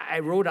 I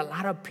wrote a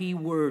lot of P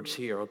words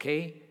here,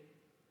 okay?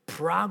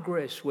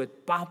 Progress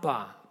with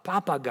Papa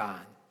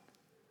God,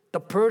 the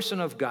person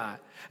of God.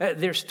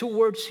 There's two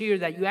words here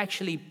that you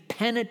actually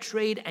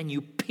penetrate and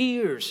you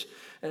pierce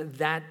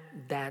that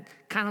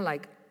kind of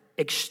like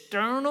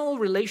external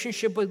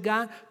relationship with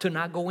God to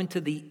not go into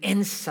the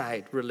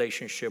inside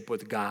relationship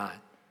with God.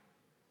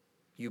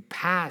 You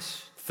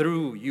pass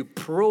through, you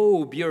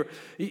probe,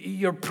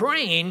 you're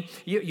praying,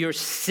 you're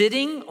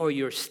sitting or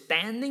you're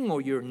standing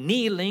or you're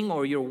kneeling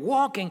or you're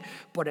walking,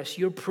 but as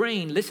you're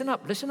praying, listen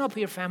up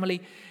here,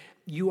 family,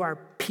 you are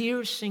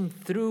piercing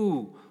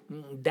through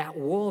that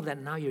wall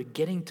that now you're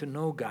getting to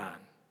know God,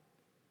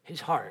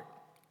 His heart,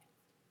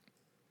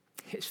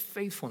 His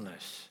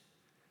faithfulness,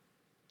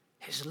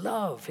 His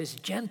love, His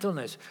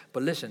gentleness.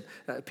 But listen,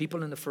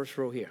 people in the first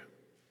row here.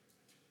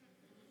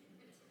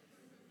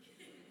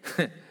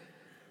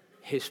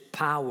 His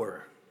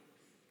power,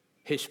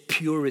 His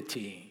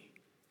purity,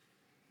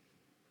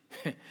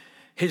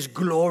 His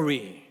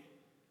glory.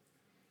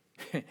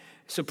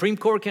 Supreme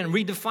Court can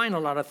redefine a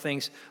lot of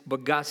things,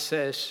 but God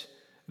says,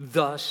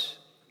 thus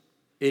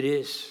it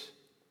is.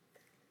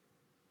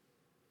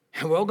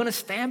 And we're all going to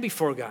stand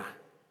before God.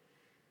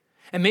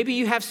 And maybe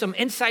you have some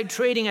inside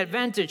trading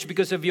advantage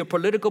because of your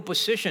political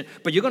position,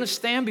 but you're going to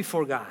stand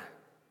before God.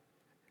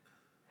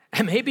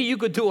 And maybe you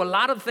could do a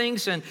lot of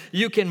things and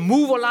you can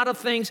move a lot of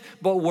things,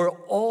 but we're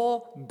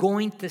all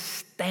going to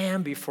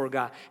stand before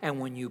God. And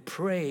when you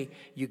pray,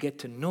 you get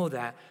to know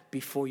that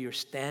before you're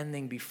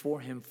standing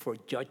before Him for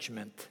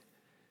judgment,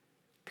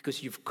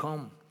 because you've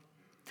come.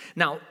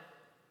 Now,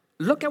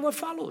 look at what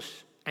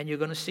follows, and you're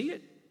going to see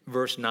it.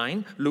 Verse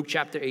 9, Luke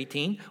chapter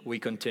 18, we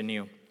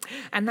continue.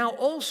 And now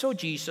also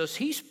Jesus,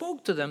 He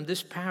spoke to them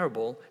this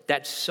parable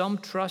that some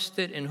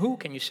trusted in who?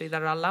 Can you say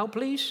that out loud,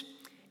 please?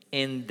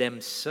 In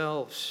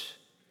themselves,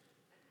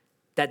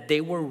 that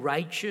they were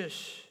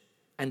righteous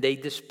and they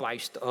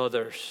despised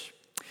others.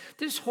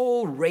 This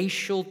whole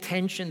racial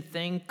tension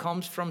thing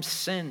comes from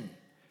sin.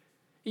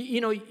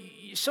 You know,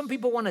 some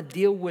people want to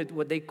deal with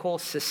what they call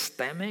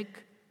systemic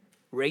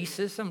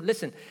racism.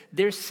 Listen,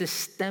 there's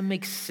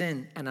systemic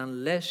sin, and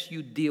unless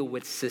you deal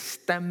with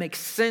systemic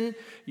sin,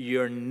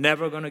 you're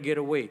never going to get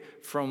away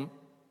from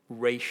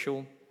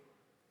racial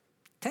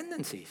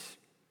tendencies.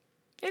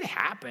 It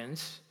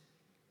happens.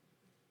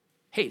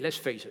 Hey, let's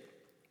face it.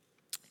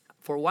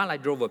 For a while, I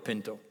drove a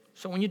Pinto.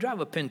 So when you drive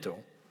a Pinto,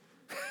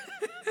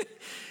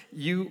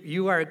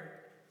 you are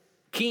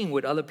keen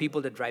with other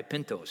people that drive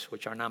Pintos,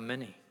 which are not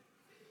many.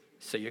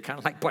 So you're kind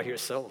of like by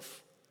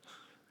yourself.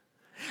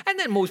 And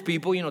then most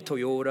people,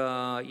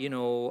 Toyota,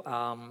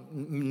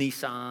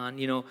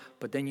 Nissan,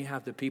 but then you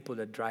have the people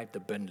that drive the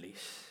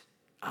Bentleys.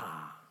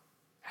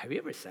 Have you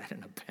ever sat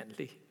in a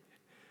Bentley?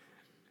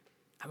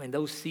 I mean,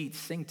 those seats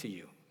sing to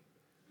you.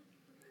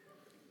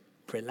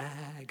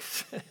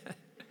 Relax.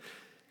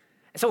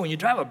 So when you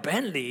drive a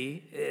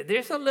Bentley,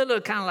 there's a little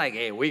kind of like,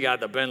 hey, we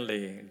got the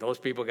Bentley. Those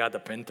people got the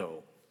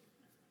Pinto.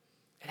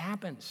 It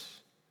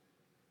happens.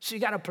 So you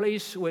got a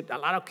place with a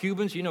lot of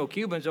Cubans. You know,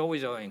 Cubans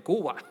always are in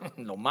Cuba.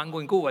 Los mango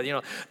in Cuba. You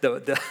know,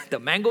 the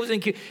mangoes in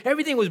Cuba.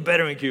 Everything was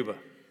better in Cuba.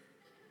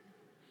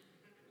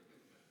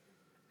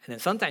 And then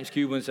sometimes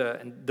Cubans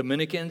and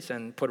Dominicans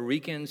and Puerto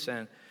Ricans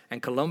and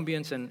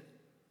Colombians and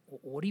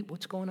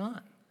what's going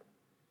on?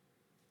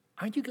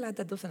 Aren't you glad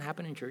that doesn't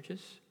happen in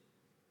churches?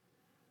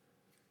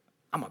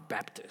 I'm a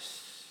Baptist.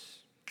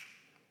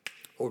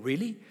 Oh,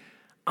 really?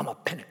 I'm a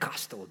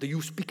Pentecostal. Do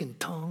you speak in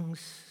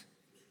tongues?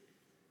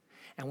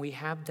 And we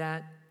have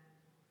that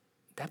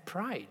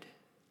pride.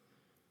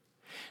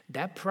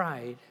 That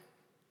pride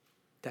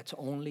that's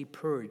only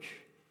purged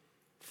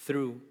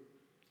through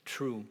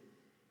true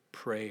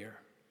prayer.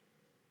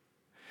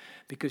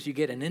 Because you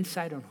get an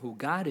insight on who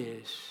God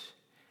is,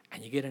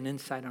 and you get an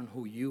insight on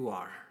who you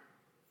are.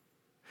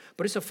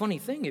 But it's a funny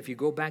thing. If you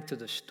go back to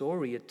the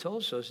story, it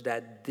tells us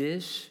that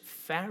this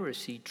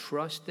Pharisee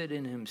trusted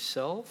in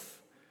himself.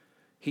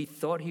 He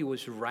thought he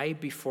was right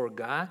before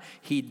God.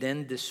 He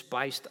then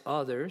despised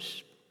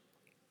others.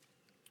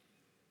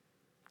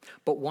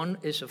 But one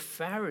is a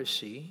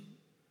Pharisee.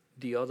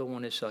 The other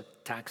one is a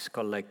tax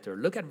collector.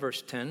 Look at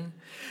verse 10.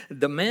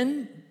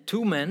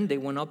 Two men, they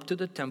went up to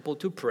the temple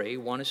to pray.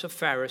 One is a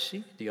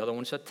Pharisee. The other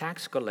one is a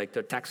tax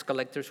collector. Tax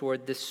collectors were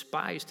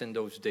despised in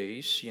those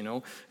days. You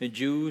know, the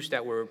Jews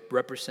that were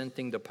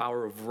representing the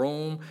power of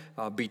Rome,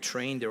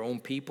 betraying their own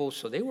people.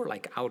 So they were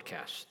like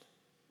outcasts.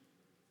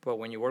 But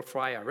when you work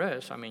for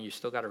IRS, I mean, you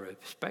still got to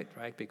respect,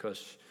 right?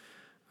 Because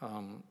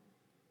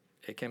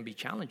it can be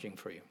challenging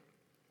for you.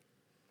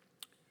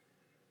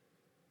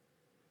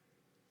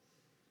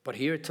 But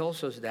here it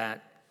tells us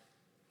that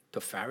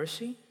the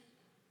Pharisee,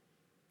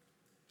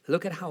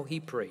 look at how he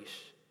prays.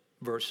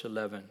 Verse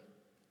 11.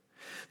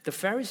 The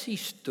Pharisee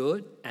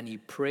stood and he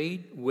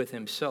prayed with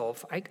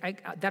himself.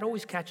 That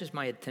always catches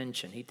my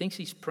attention. He thinks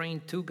he's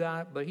praying to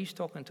God, but he's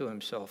talking to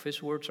himself.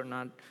 His words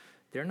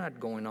they're not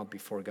going up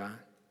before God.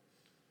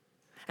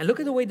 And look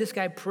at the way this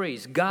guy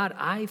prays. God,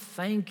 I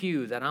thank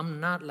you that I'm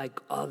not like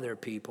other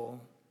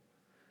people.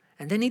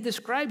 And then he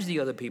describes the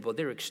other people.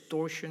 They're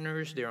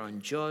extortioners, they're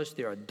unjust,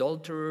 they're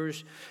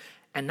adulterers.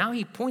 And now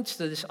he points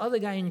to this other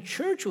guy in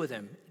church with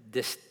him,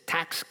 this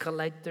tax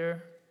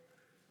collector.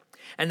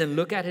 And then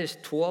look at his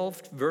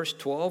verse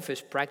 12,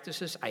 his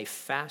practices. I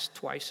fast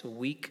twice a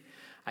week.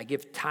 I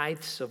give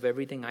tithes of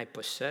everything I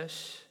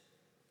possess.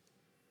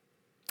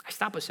 I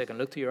stop a second,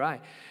 look to your eye.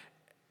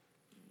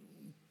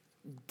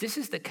 This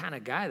is the kind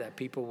of guy that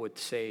people would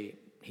say,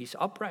 he's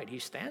upright,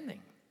 he's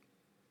standing.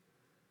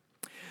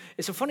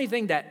 It's a funny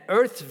thing that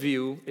earth's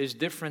view is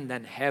different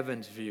than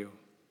heaven's view.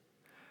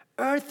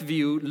 Earth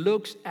view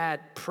looks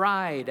at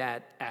pride,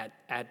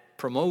 at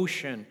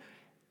promotion.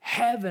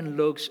 Heaven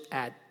looks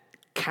at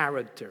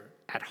character,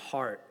 at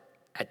heart,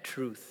 at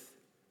truth.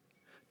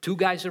 Two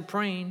guys are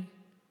praying.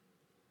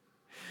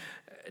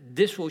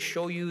 This will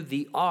show you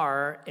the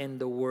R in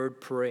the word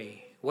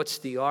pray. What's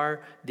the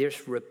R?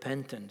 There's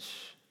repentance.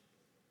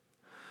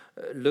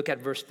 Look at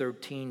verse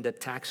 13, the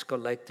tax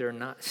collector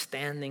not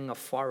standing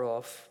afar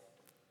off.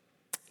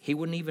 He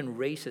wouldn't even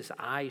raise his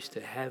eyes to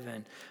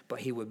heaven,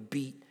 but he would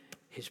beat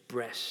his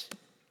breast,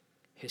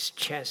 his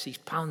chest. He's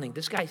pounding.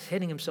 This guy's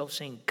hitting himself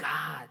saying,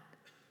 God,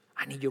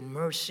 I need your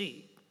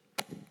mercy.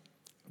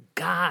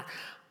 God,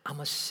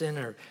 I'm a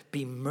sinner.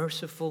 Be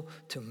merciful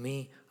to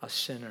me, a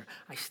sinner.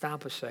 I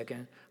stop a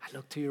second. I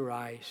look to your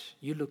eyes.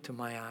 You look to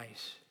my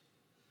eyes.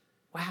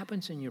 What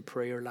happens in your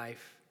prayer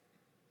life?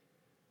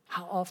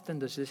 How often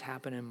does this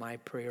happen in my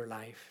prayer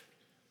life?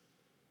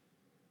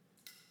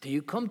 Do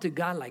you come to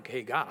God like,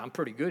 hey, God, I'm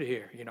pretty good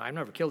here. You know, I've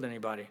never killed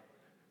anybody.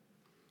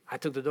 I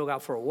took the dog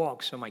out for a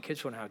walk so my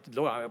kids wouldn't have to.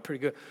 Lord, I'm pretty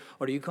good.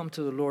 Or do you come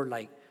to the Lord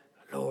like,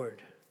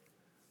 Lord,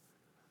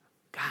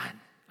 God,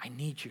 I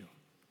need you.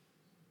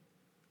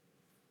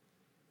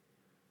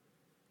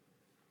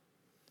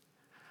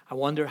 I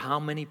wonder how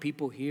many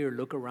people here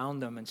look around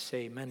them and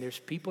say, man, there's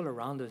people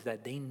around us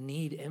that they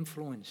need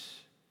influence.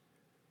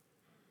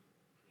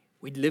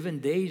 We live in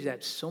days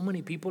that so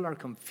many people are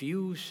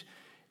confused.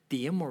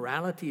 The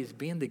immorality is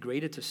being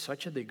degraded to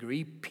such a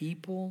degree.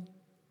 People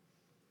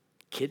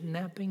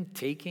kidnapping,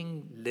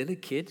 taking little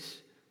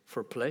kids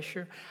for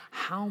pleasure.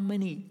 How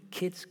many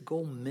kids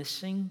go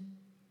missing?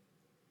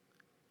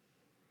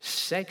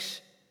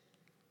 Sex,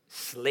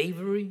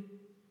 slavery.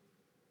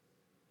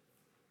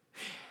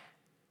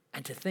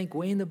 And to think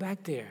way in the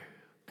back there,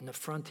 in the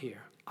front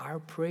here, our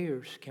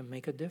prayers can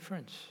make a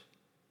difference.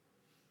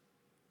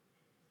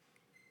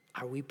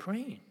 Are we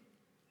praying?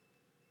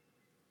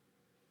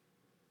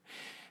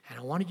 And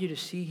I wanted you to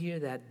see here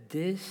that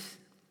this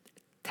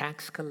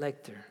tax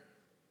collector,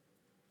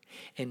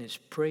 in his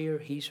prayer,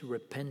 he's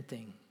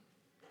repenting.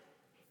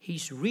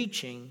 He's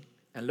reaching,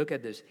 and look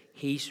at this,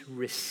 he's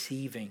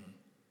receiving.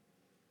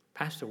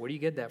 Pastor, where do you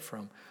get that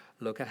from?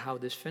 Look at how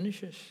this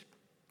finishes.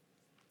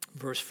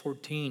 Verse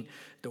 14,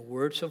 the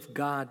words of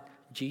God,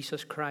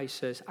 Jesus Christ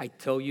says, I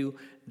tell you,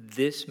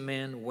 this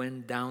man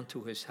went down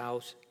to his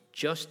house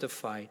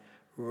justified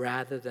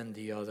rather than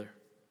the other.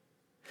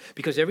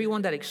 Because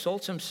everyone that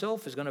exalts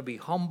himself is going to be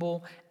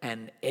humble,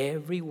 and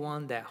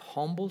everyone that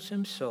humbles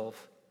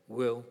himself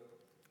will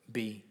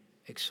be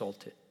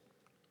exalted.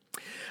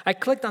 I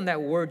clicked on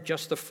that word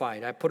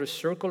justified. I put a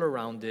circle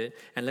around it,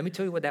 and let me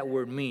tell you what that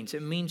word means.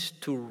 It means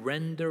to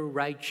render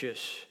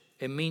righteous.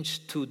 It means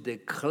to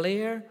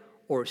declare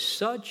or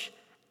such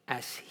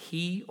as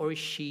he or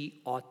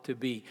she ought to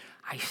be.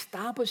 I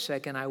stop a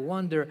second, I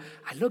wonder,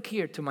 I look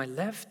here to my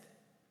left.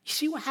 You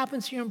see what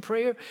happens here in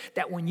prayer?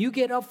 That when you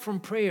get up from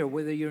prayer,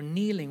 whether you're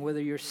kneeling,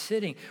 whether you're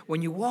sitting,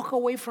 when you walk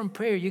away from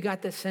prayer, you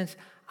got that sense,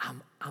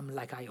 I'm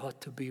like I ought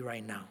to be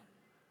right now.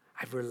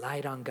 I've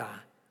relied on God.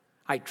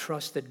 I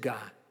trusted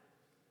God.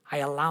 I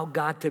allowed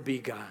God to be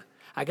God.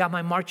 I got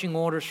my marching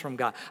orders from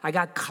God. I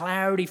got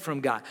clarity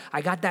from God.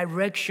 I got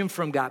direction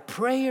from God.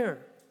 Prayer.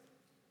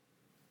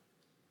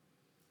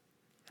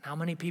 And how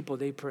many people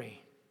they pray?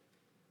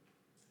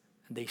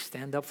 And they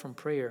stand up from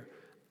prayer,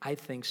 I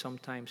think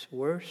sometimes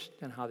worse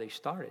than how they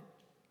started.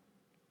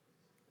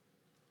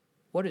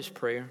 What is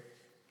prayer?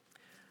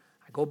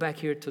 I go back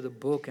here to the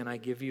book and I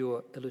give you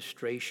an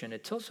illustration.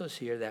 It tells us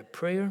here that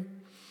prayer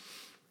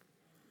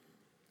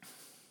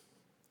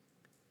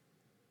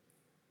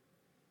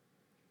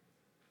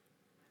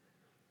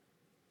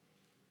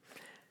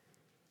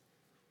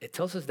it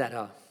tells us that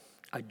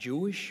a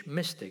Jewish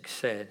mystic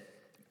said,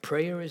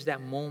 prayer is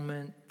that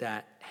moment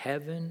that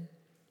heaven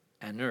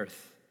and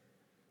earth,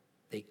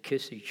 they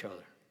kiss each other.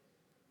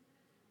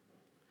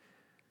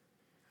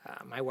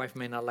 My wife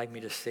may not like me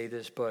to say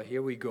this, but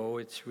here we go.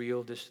 It's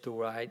real. This is the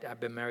way I've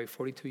been married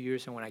 42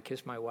 years, and when I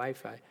kiss my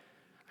wife, I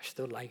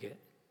still like it.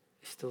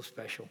 It's still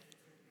special.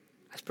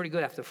 That's pretty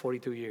good after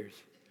 42 years.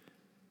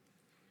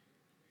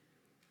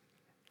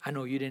 I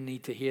know you didn't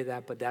need to hear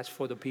that, but that's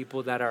for the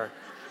people that are...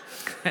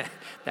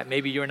 that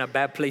maybe you're in a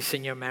bad place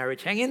in your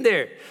marriage. Hang in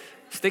there.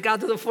 Stick out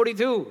to the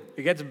 42.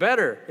 It gets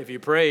better if you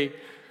pray.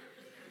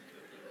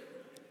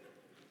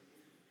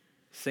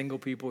 Single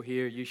people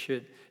here, you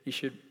should.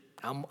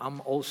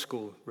 I'm old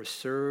school.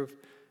 Reserve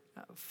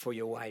for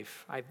your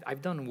wife.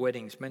 I've done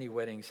weddings, many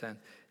weddings, and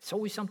it's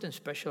always something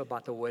special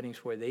about the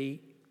weddings where they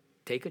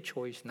take a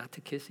choice not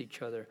to kiss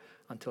each other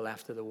until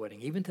after the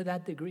wedding, even to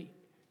that degree.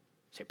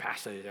 Say,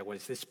 Pastor, what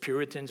is this,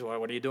 Puritans, or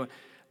what are you doing?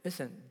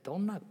 Listen,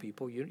 don't knock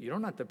people. You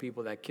don't knock the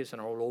people that kiss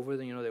and are all over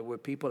them. You know, there were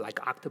people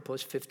like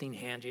octopus, 15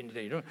 hands.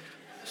 You know,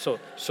 so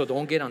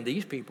don't get on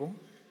these people.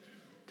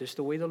 This is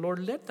the way the Lord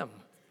led them.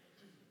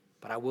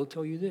 But I will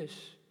tell you this.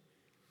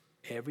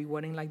 Every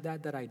wedding like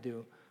that I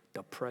do,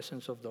 the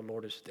presence of the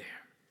Lord is there.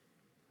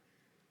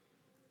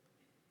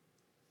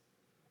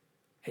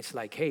 It's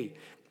like, hey,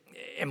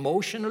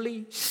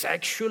 emotionally,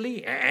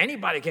 sexually,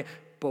 anybody can.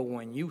 But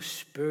when you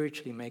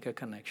spiritually make a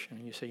connection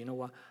and you say, you know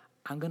what?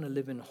 I'm going to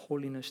live in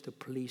holiness to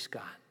please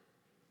God.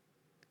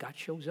 God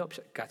shows up.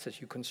 God says,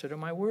 you consider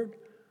my word?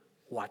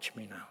 Watch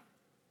me now.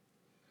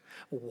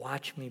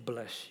 Watch me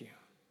bless you.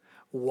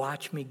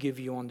 Watch me give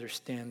you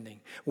understanding.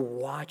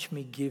 Watch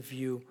me give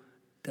you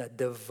the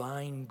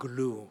divine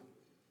glue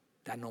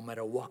that no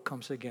matter what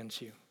comes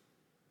against you,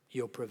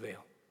 you'll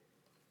prevail.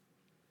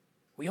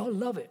 We all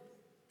love it.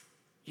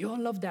 You all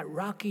love that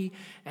Rocky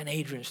and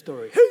Adrian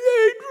story. Hey,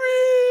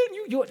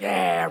 Adrian!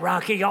 Yeah,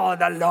 Rocky, all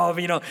the love,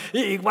 you know.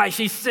 Why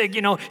she's sick,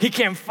 you know. He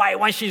can't fight.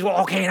 Why she's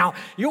okay now.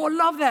 You all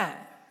love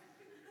that.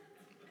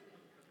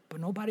 But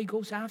nobody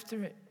goes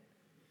after it.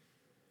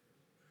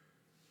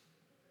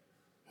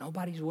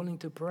 Nobody's willing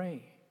to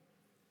pray.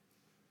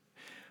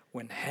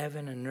 When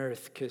heaven and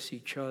earth kiss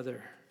each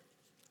other,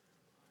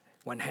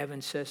 when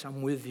heaven says,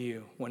 I'm with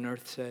you, when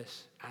earth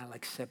says, I'll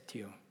accept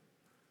you.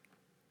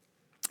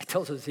 It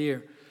tells us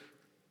here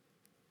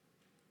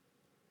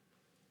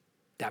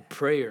that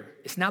prayer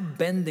is not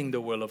bending the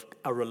will of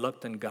a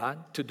reluctant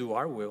God to do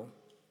our will.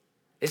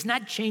 It's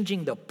not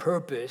changing the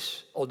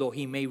purpose, although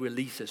he may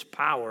release his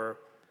power.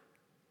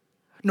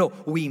 No,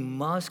 we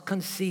must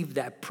conceive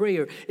that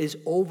prayer is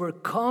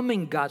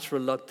overcoming God's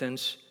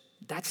reluctance.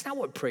 That's not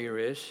what prayer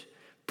is.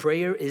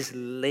 Prayer is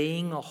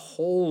laying a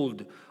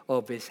hold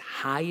of his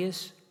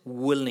highest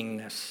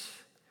willingness.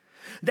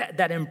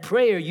 That in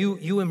prayer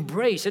you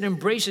embrace. It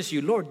embraces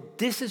you. Lord,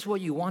 this is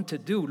what you want to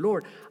do.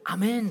 Lord,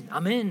 I'm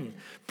in.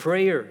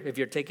 Prayer, if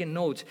you're taking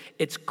notes,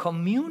 it's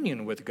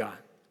communion with God.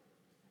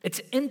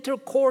 It's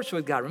intercourse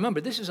with God.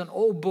 Remember, this is an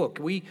old book.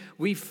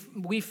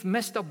 We've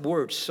messed up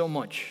words so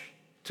much,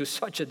 to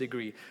such a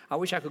degree. I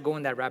wish I could go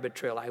in that rabbit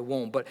trail. I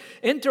won't. But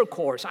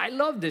intercourse, I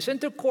love this.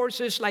 Intercourse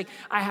is like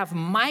I have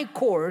my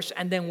course,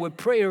 and then with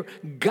prayer,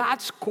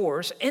 God's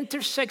course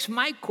intersects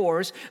my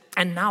course,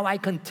 and now I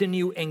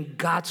continue in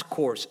God's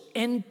course.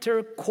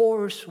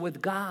 Intercourse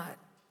with God.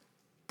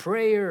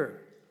 Prayer.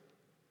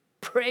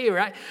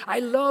 I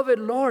love it,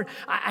 Lord.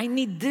 I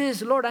need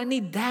this, Lord. I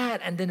need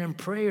that. And then in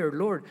prayer,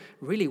 Lord,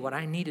 really what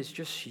I need is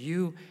just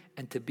you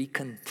and to be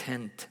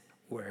content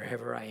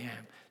wherever I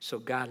am. So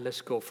God,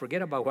 let's go.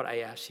 Forget about what I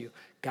asked you.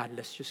 God,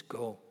 let's just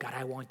go. God,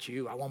 I want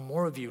you. I want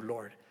more of you,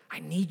 Lord. I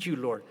need you,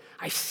 Lord.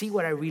 I see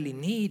what I really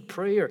need.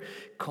 Prayer,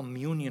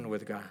 communion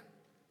with God.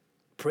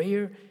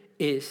 Prayer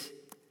is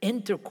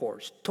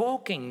intercourse,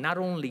 talking not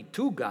only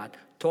to God,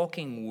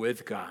 talking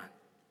with God.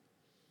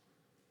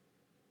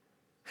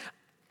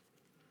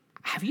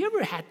 Have you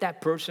ever had that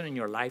person in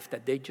your life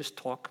that they just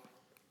talk?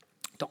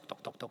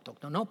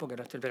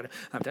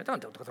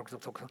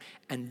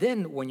 And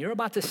then when you're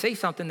about to say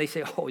something, they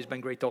say, oh, it's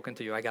been great talking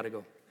to you. I got to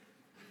go.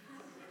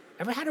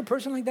 Ever had a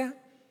person like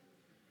that?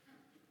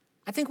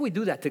 I think we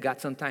do that to God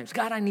sometimes.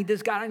 God, I need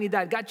this. God, I need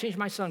that. God, change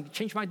my son.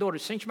 Change my daughter.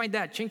 Change my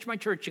dad. Change my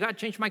church. God,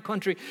 change my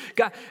country.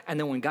 God. And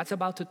then when God's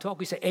about to talk,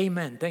 we say,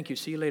 amen. Thank you.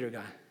 See you later,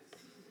 God.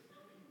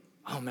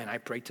 Oh, man, I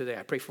prayed today.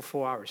 I prayed for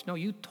 4 hours. No,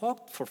 you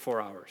talked for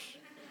 4 hours.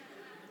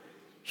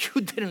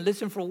 You didn't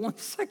listen for 1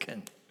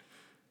 second.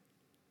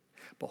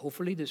 But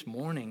hopefully this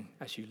morning,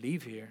 as you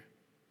leave here,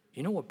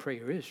 you know what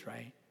prayer is,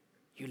 right?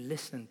 You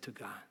listen to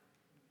God.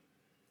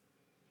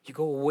 You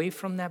go away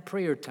from that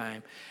prayer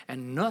time,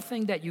 and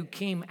nothing that you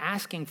came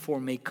asking for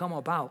may come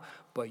about,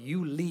 but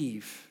you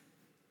leave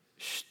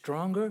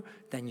stronger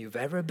than you've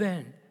ever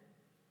been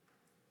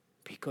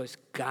because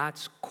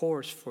God's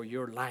course for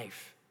your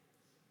life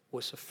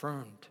was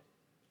affirmed.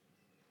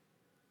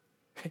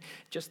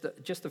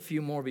 Just a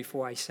few more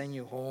before I send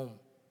you home.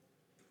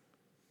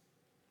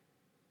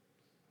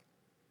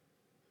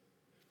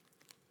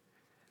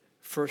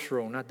 First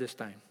row, not this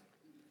time.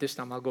 This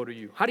time I'll go to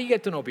you. How do you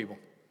get to know people?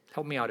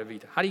 Help me out,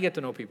 Evita. How do you get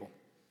to know people?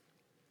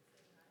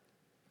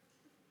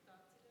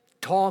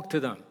 Talk to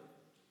them.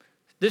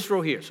 This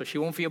row here, so she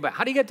won't feel bad.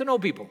 How do you get to know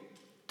people?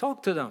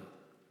 Talk to them.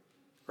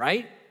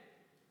 Right?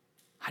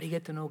 How do you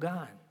get to know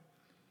God?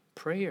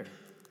 Prayer.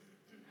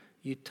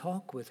 You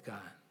talk with God.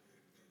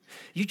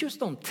 You just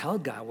don't tell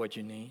God what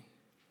you need.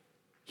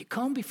 You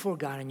come before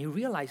God and you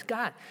realize,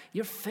 God,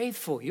 you're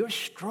faithful, you're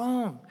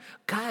strong.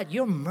 God,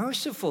 you're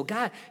merciful.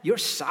 God, you're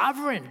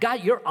sovereign.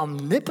 God, you're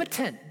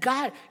omnipotent.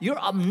 God, you're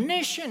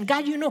omniscient.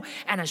 God, you know.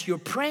 And as you're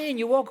praying,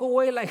 you walk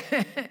away like,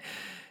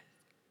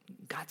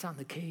 God's on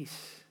the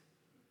case.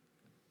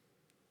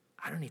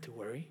 I don't need to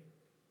worry.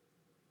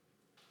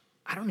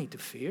 I don't need to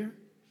fear.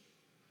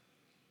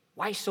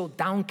 Why so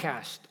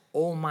downcast,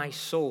 O my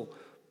soul?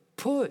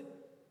 Put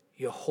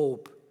your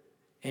hope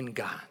in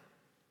God.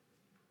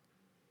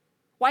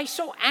 Why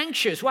so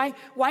anxious? Why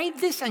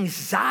this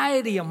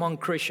anxiety among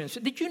Christians?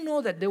 Did you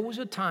know that there was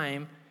a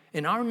time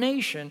in our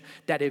nation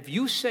that if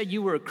you said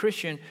you were a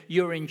Christian,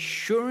 your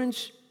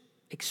insurance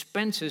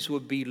expenses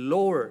would be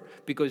lower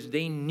because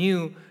they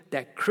knew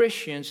that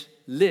Christians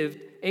lived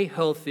a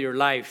healthier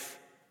life?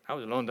 That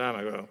was a long time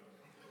ago.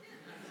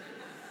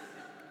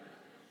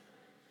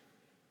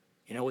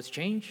 You know what's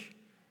changed?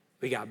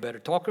 We got better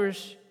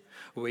talkers.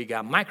 We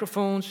got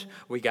microphones.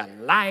 We got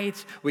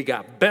lights. We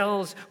got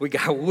bells. We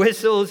got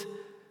whistles.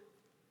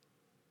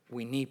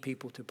 We need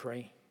people to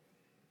pray.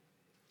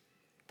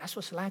 That's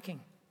what's lacking.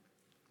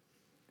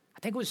 I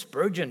think it was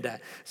Spurgeon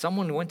that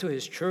someone went to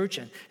his church,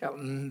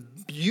 and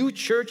huge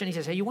church, and he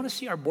says, hey, you want to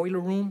see our boiler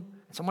room?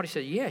 And somebody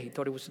said, yeah. He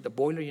thought it was the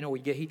boiler, we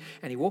get heat.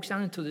 And he walks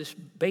down into this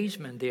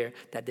basement there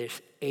that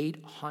there's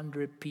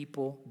 800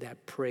 people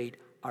that prayed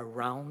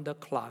around the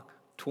clock,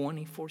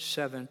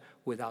 24/7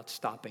 without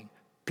stopping.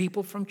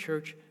 People from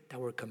church that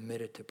were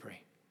committed to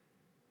pray.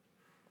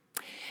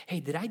 Hey,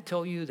 did I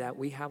tell you that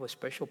we have a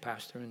special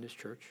pastor in this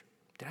church?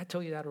 Did I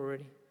tell you that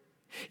already?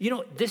 You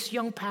know, this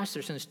young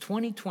pastor since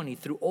 2020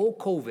 through all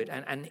COVID,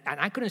 and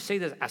I couldn't say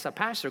this as a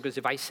pastor because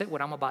if I said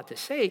what I'm about to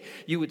say,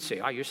 you would say,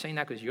 oh, you're saying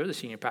that because you're the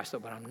senior pastor,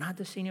 but I'm not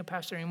the senior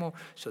pastor anymore.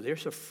 So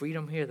there's a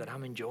freedom here that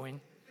I'm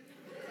enjoying.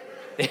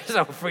 There's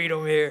a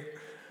freedom here.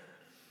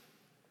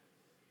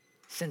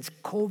 Since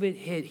COVID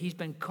hit, he's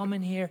been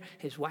coming here.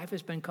 His wife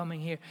has been coming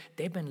here.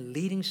 They've been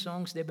leading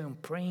songs. They've been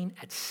praying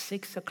at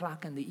 6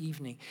 o'clock in the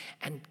evening.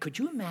 And could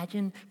you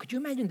imagine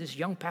this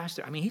young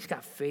pastor? I mean, he's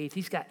got faith.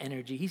 He's got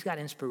energy. He's got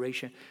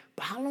inspiration.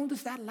 But how long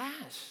does that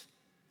last?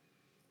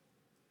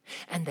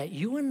 And that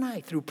you and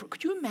I,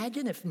 could you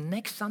imagine if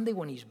next Sunday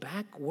when he's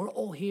back, we're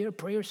all here,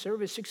 prayer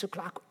service, 6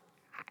 o'clock.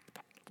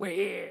 We're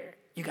here.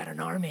 You got an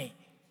army.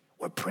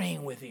 We're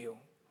praying with you.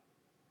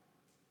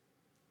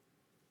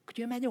 Could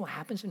you imagine what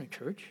happens in a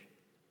church?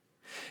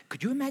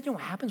 Could you imagine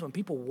what happens when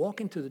people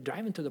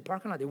drive into the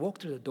parking lot, they walk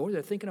through the door,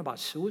 they're thinking about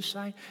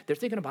suicide, they're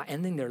thinking about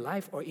ending their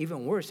life, or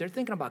even worse, they're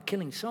thinking about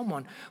killing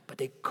someone, but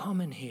they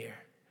come in here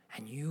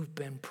and you've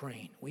been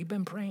praying. We've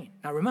been praying.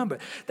 Now remember,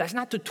 that's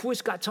not to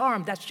twist God's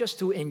arm, that's just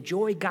to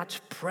enjoy God's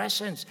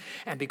presence.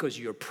 And because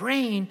you're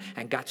praying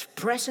and God's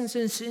presence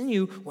is in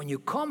you, when you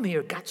come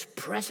here, God's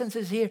presence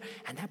is here,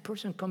 and that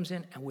person comes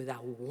in and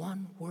without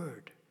one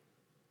word,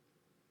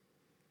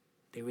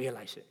 they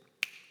realize it.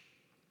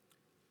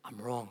 I'm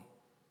wrong.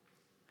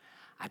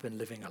 I've been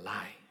living a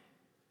lie.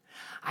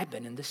 I've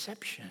been in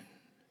deception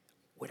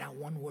without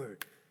one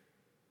word.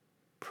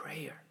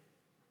 Prayer.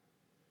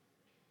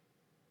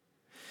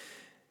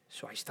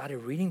 So I started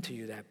reading to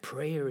you that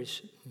prayer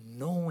is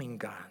knowing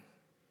God.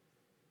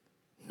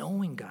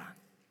 Knowing God.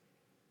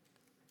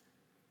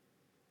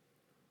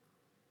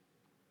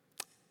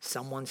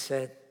 Someone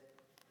said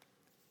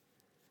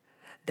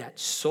that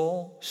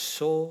Saul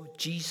saw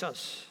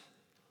Jesus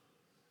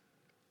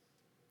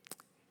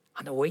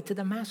on the way to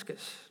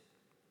Damascus.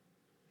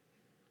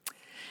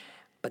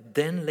 But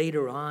then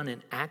later on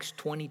in Acts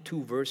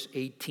 22, verse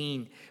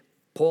 18,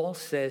 Paul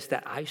says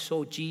that I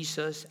saw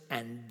Jesus,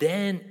 and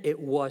then it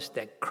was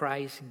that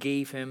Christ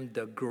gave him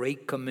the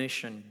Great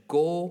Commission.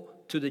 Go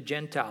to the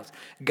Gentiles.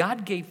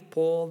 God gave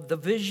Paul the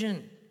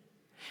vision.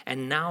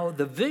 And now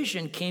the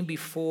vision came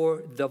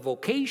before the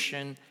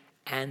vocation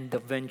and the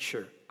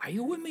venture. Are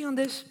you with me on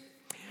this?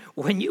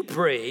 When you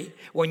pray,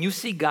 when you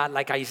see God,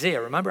 like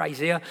Isaiah, remember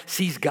Isaiah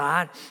sees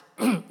God,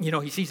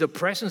 he sees the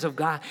presence of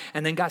God,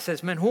 and then God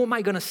says, man, who am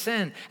I going to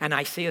send? And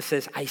Isaiah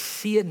says, I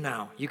see it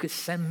now. You could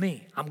send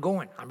me. I'm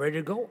going. I'm ready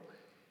to go.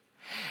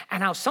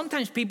 And now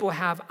sometimes people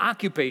have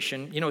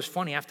occupation. It's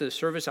funny, after the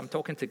service, I'm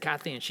talking to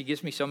Kathy, and she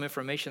gives me some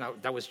information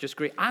that was just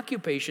great.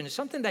 Occupation is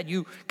something that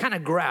you kind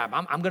of grab.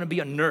 I'm going to be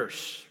a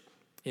nurse.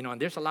 And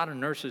there's a lot of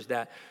nurses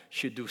that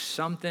should do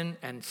something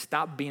and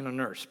stop being a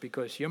nurse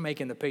because you're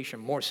making the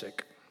patient more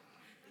sick.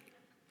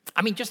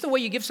 I mean, just the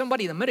way you give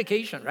somebody the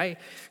medication, right?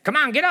 Come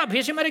on, get up,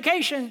 here's your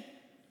medication.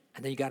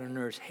 And then you got a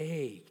nurse,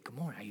 hey, come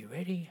on, are you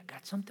ready? I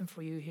got something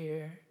for you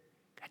here.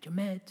 Got your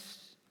meds.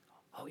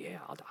 Oh, yeah,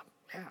 I'll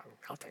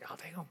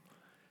take them.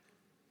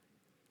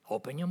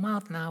 Open your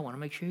mouth now, I want to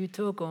make sure you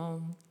took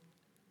them.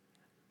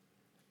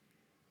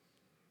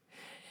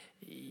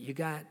 You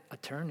got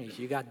attorneys,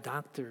 you got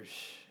doctors,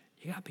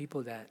 you got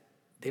people that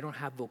they don't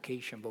have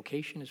vocation.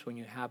 Vocation is when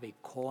you have a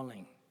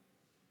calling,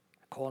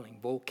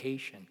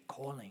 vocation,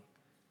 calling.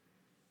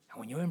 And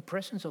when you're in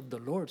presence of the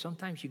Lord,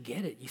 sometimes you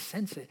get it. You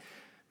sense it.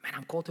 Man,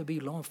 I'm called to be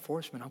law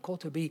enforcement. I'm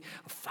called to be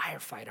a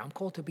firefighter. I'm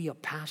called to be a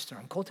pastor.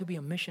 I'm called to be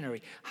a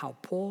missionary. How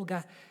Paul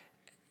got...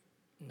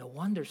 No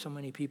wonder so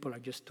many people are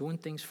just doing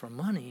things for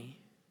money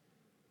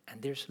and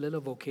there's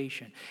little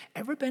vocation.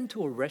 Ever been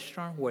to a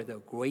restaurant where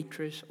the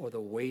waitress or the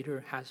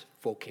waiter has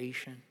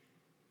vocation?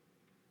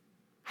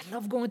 I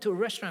love going to a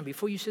restaurant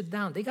before you sit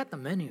down. They got the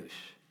menus.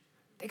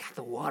 They got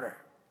the water.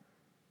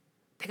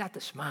 They got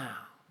the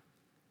smile.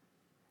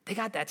 They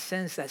got that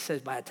sense that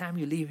says by the time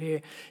you leave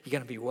here, you're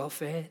going to be well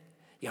fed,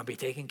 you're going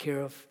to be taken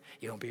care of,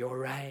 you're going to be all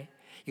right,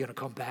 you're going to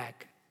come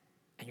back,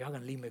 and you're going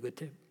to leave me a good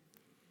tip.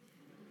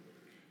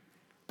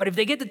 But if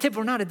they get the tip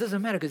or not, it doesn't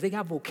matter because they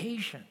got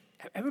vocation.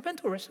 Ever been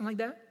to a restaurant like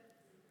that?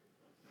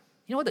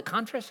 You know what the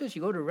contrast is?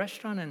 You go to a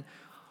restaurant and,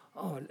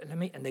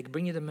 and they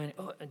bring you the menu,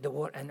 the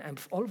water, and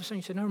all of a sudden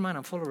you say, never mind,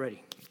 I'm full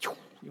already.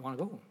 You want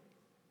to go.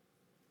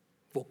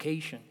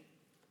 Vocation.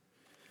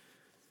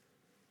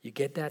 You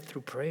get that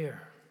through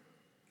prayer.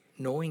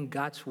 Knowing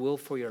God's will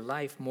for your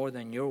life more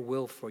than your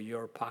will for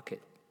your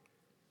pocket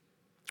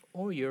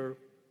or your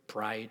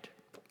pride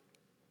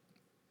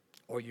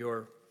or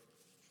your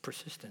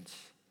persistence.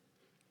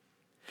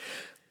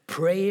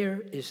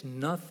 Prayer is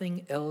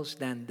nothing else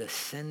than the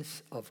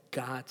sense of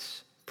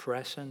God's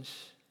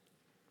presence.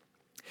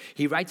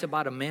 He writes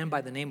about a man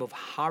by the name of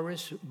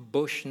Horace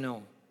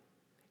Bushnell.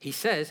 He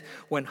says,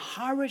 when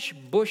Horace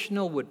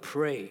Bushnell would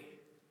pray,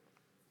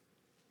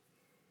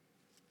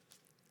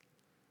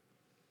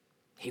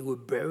 he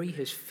would bury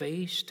his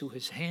face to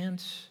his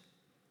hands.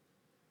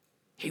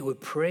 He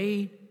would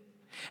pray,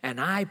 and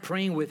I,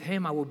 praying with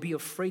him, I would be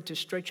afraid to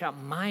stretch out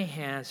my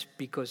hands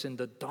because in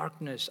the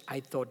darkness, I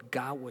thought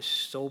God was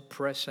so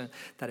present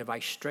that if I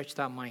stretched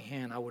out my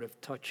hand, I would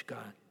have touched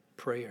God.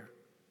 Prayer.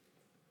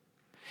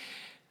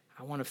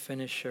 I want to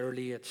finish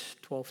early. It's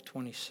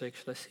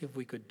 12:26. Let's see if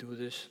we could do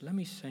this. Let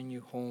me send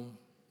you home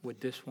with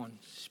this one.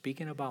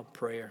 Speaking about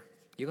prayer.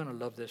 You're going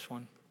to love this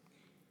one.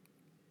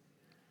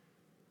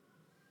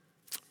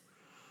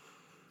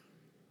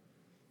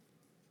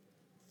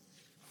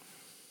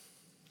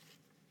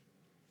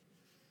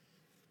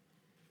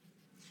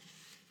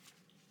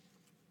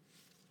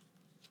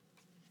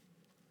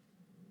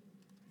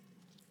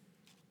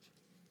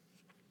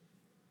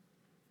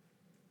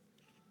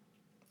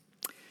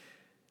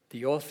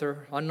 The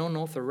author, unknown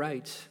author,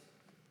 writes,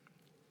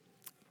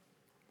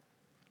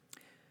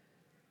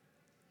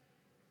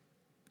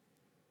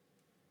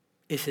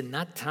 is it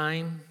not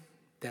time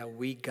that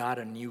we got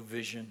a new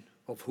vision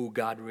of who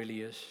God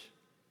really is?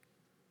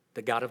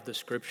 The God of the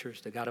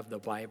Scriptures, the God of the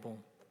Bible,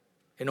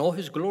 in all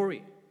His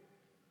glory.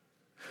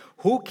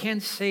 Who can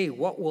say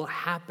what will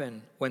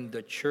happen when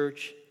the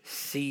church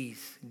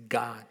sees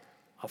God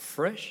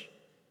afresh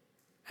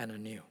and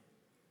anew?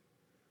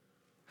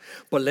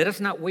 But let us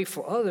not wait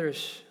for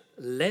others.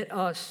 Let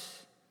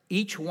us,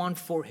 each one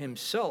for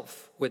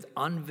himself, with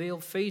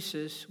unveiled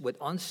faces, with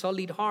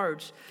unsullied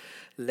hearts,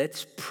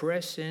 let's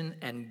press in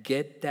and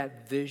get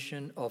that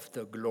vision of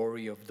the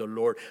glory of the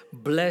Lord.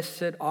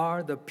 Blessed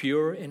are the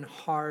pure in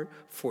heart,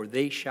 for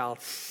they shall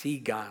see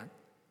God.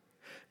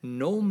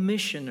 No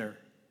missioner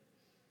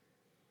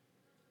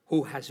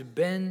who has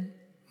been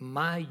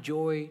my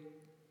joy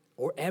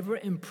or ever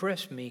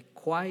impressed me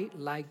quite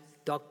like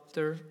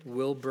Dr.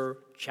 Wilbur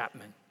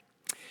Chapman.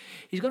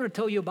 He's going to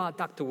tell you about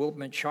Dr.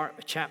 Wilbur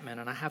Chapman,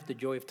 and I have the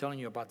joy of telling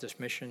you about this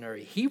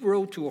missionary. He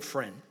wrote to a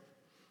friend,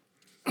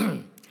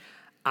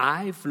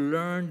 I've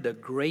learned the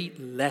great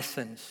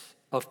lessons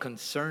of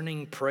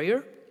concerning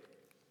prayer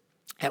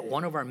at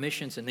one of our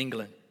missions in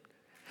England.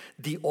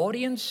 The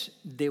audience,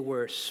 they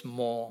were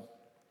small.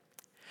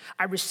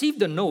 I received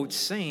a note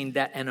saying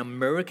that an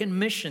American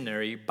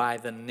missionary by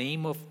the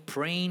name of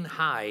Praying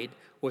Hyde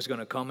was going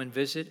to come and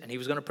visit, and he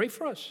was going to pray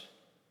for us.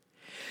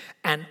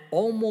 And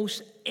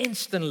almost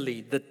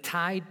instantly, the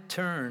tide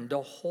turned.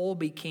 The hall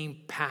became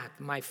packed.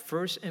 My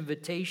first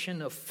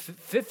invitation of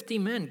 50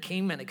 men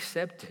came and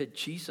accepted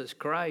Jesus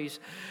Christ.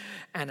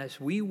 And as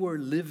we were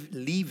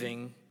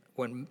leaving,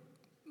 when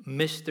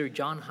Mr.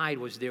 John Hyde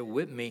was there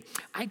with me,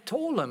 I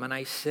told him, and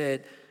I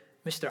said,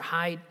 Mr.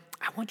 Hyde,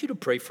 I want you to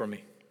pray for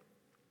me.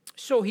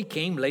 So he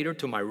came later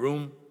to my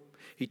room.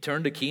 He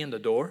turned the key in the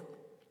door.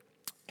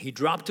 He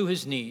dropped to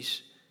his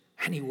knees,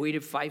 and he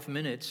waited 5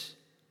 minutes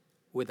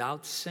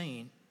without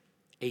saying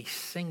a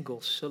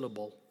single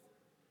syllable.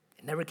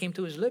 It never came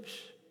to his lips.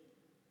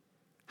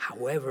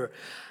 However,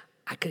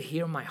 I could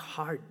hear my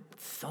heart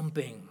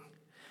thumping.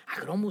 I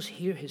could almost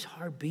hear his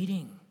heart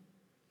beating.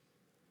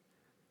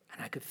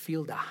 And I could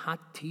feel the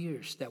hot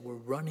tears that were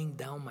running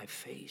down my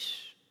face.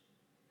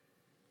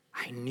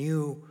 I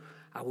knew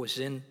I was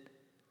in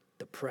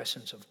the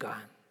presence of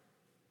God.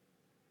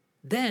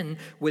 Then,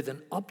 with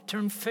an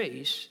upturned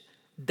face,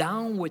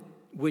 down with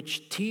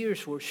which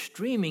tears were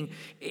streaming,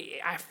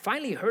 I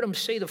finally heard him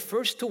say the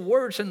first 2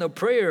 words in the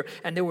prayer,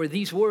 and they were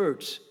these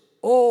words,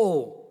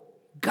 "Oh,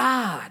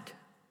 God."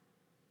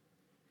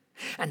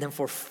 And then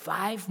for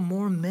 5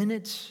 more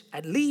minutes,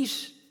 at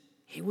least,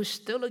 he was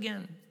still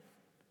again.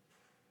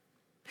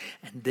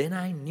 And then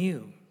I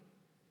knew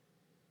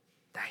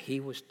that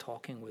he was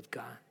talking with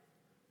God.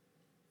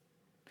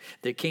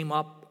 There came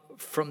up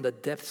from the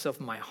depths of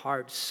my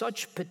heart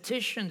such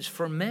petitions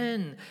for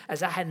men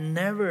as I had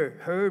never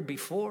heard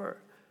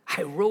before.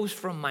 I rose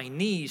from my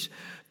knees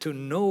to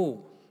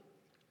know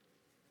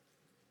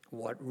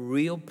what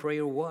real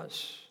prayer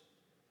was.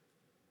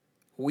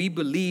 We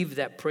believe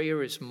that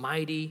prayer is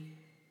mighty.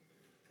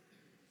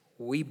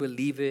 We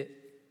believe it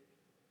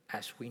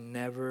as we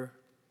never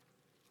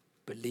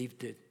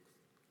believed it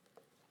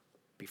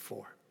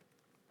before.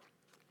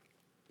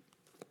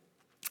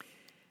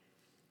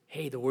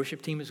 Hey, the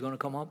worship team is going to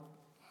come up.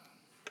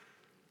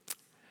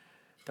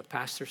 The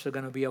pastors are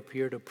going to be up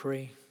here to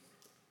pray.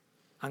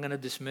 I'm going to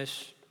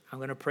dismiss. I'm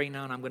going to pray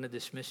now, and I'm going to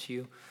dismiss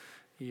you.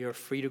 You're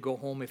free to go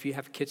home. If you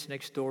have kids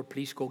next door,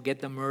 please go get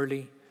them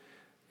early.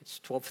 It's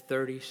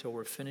 12:30, so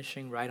we're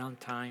finishing right on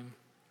time.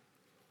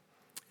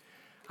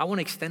 I want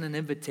to extend an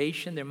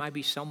invitation. There might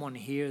be someone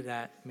here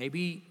that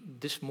maybe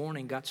this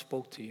morning God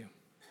spoke to you.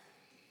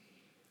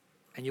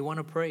 And you want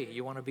to pray.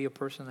 You want to be a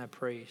person that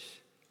prays.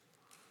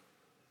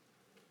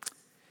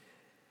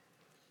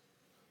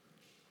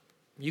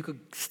 You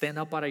could stand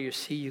up out of your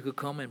seat. You could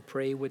come and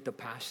pray with the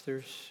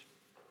pastors.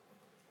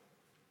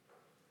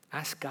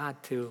 Ask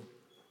God to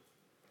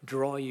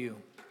draw you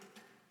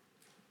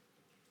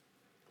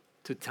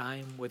to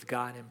time with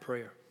God in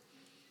prayer.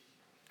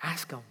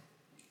 Ask Him.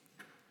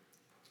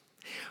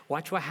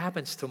 Watch what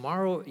happens.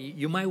 Tomorrow,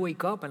 you might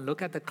wake up and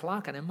look at the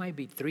clock, and it might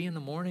be 3 in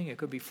the morning. It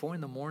could be 4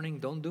 in the morning.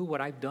 Don't do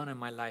what I've done in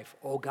my life.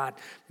 Oh, God,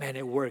 man,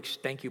 it works.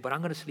 Thank you. But I'm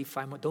going to sleep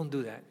 5 more. Don't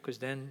do that, because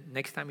then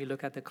next time you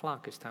look at the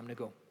clock, it's time to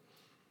go.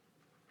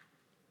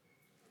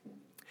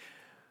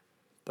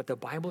 But the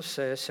Bible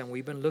says, and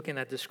we've been looking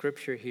at the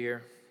scripture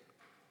here,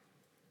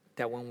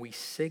 that when we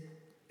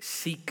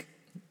seek,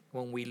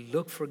 when we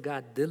look for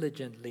God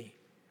diligently,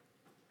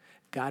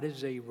 God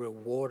is a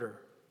rewarder.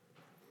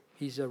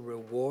 He's a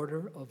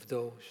rewarder of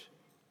those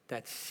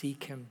that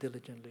seek Him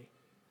diligently.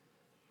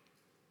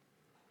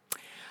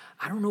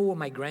 I don't know what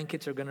my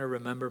grandkids are going to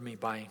remember me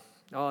by.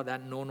 Oh,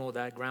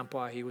 that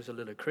grandpa, he was a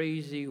little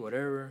crazy,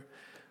 whatever.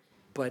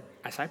 But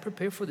as I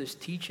prepare for this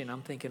teaching,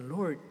 I'm thinking,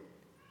 Lord,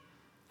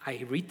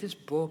 I read this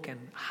book, and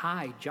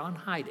John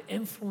Hyde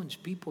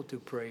influenced people to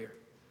prayer.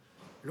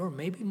 Lord,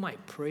 maybe my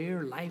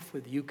prayer life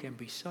with you can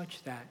be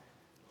such that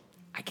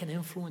I can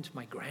influence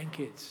my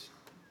grandkids,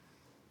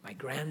 my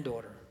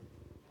granddaughter.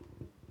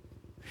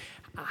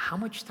 How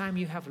much time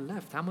you have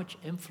left? How much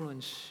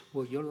influence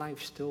will your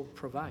life still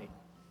provide?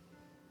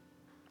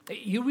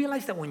 You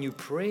realize that when you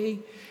pray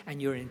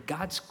and you're in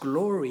God's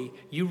glory,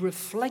 you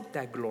reflect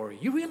that glory.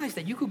 You realize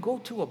that you could go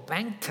to a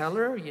bank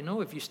teller,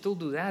 if you still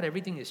do that,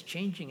 everything is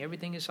changing.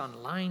 Everything is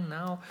online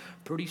now.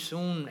 Pretty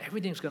soon,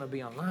 everything's going to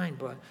be online.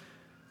 But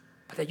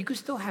that you could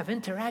still have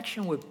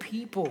interaction with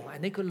people,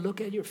 and they could look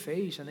at your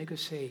face and they could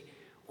say,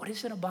 what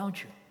is it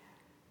about you?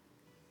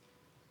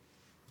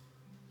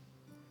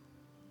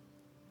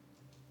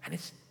 And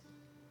it's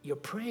your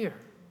prayer.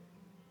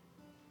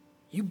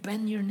 You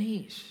bend your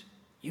knees.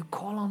 You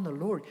call on the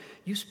Lord.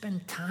 You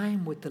spend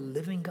time with the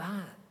living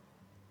God.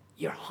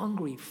 You're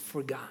hungry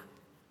for God.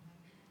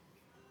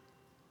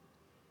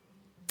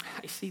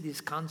 I see these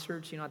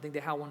concerts, I think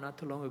they had one not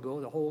too long ago.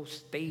 The whole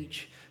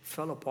stage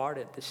fell apart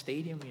at the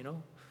stadium,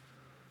 And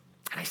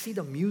I see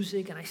the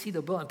music and I see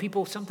the bell. And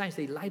people, sometimes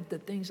they light the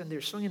things and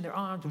they're swinging their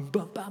arms. And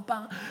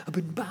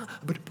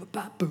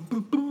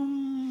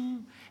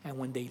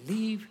when they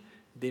leave,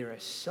 they're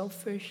as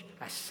selfish,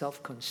 as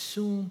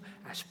self-consumed,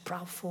 as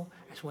proudful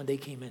as when they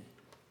came in.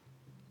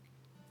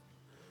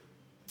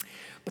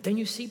 But then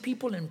you see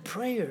people in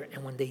prayer,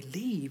 and when they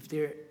leave,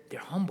 they're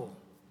humble.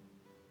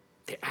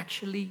 They're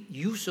actually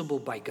usable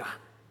by God.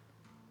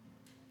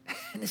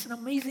 And it's an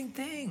amazing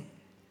thing.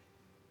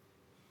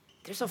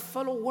 There's a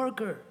fellow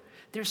worker.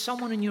 There's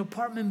someone in your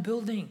apartment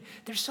building.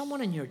 There's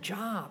someone in your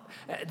job.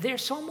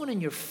 There's someone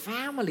in your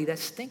family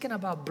that's thinking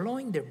about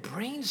blowing their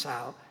brains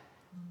out.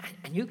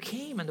 And you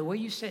came, and the way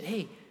you said,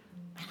 hey,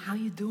 man, how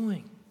you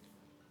doing?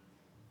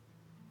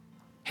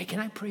 Hey,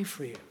 can I pray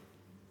for you?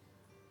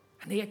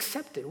 And they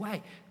accepted.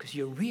 Why? Because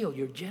you're real.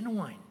 You're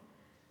genuine.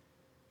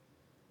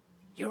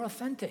 You're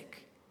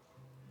authentic.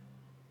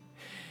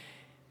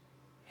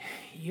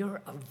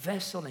 You're a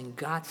vessel in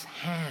God's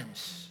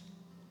hands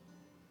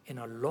in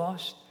a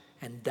lost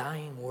and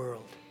dying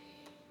world.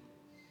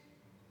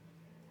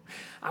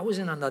 I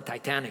wasn't on the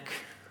Titanic.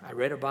 I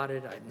read about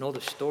it. I know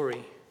the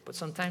story. But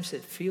sometimes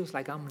it feels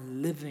like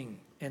I'm living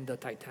in the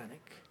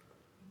Titanic.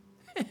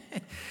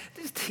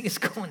 This thing is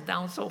going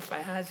down so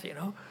fast, you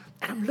know.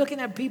 And I'm looking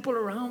at people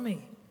around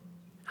me.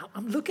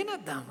 I'm looking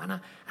at them. And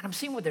I'm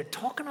seeing what they're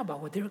talking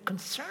about, what they're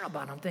concerned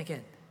about. I'm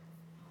thinking,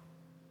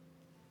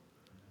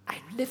 I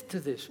lived through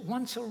this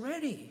once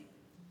already.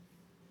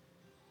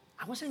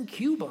 I was in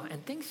Cuba,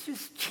 and things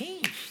just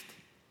changed.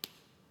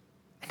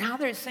 And now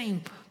they're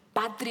saying,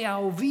 patria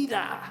o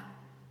vida.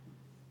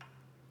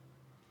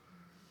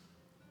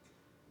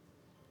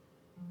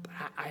 But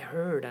I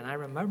heard, and I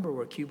remember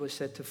where Cuba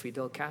said to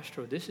Fidel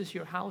Castro, this is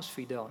your house,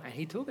 Fidel. And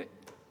he took it.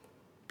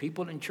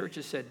 People in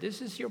churches said,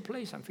 this is your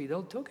place, and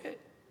Fidel took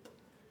it.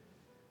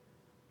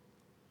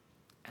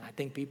 And I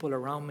think people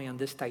around me on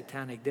this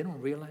Titanic, they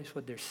don't realize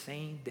what they're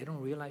saying. They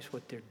don't realize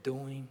what they're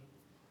doing.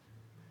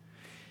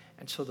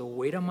 And so the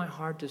weight of my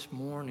heart this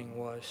morning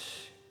was,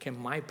 can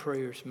my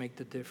prayers make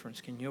the difference?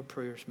 Can your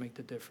prayers make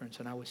the difference?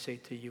 And I would say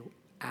to you,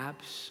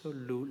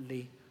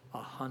 absolutely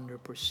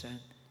 100%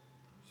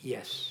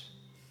 yes.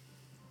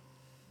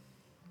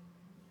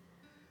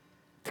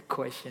 The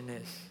question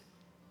is,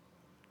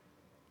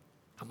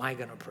 am I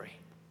going to pray?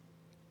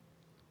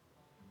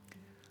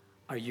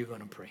 Are you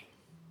going to pray?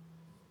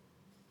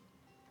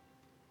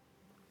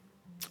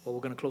 Well,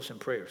 we're going to close in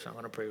prayer, so I'm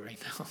going to pray right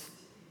now.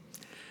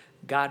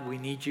 God, we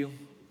need you.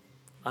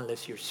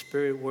 Unless your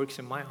spirit works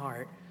in my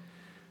heart,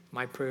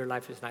 my prayer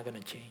life is not going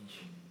to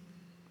change.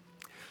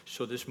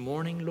 So this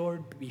morning,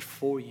 Lord,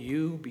 before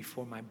you,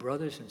 before my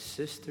brothers and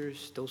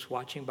sisters, those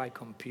watching by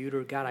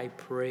computer, God, I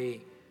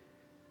pray,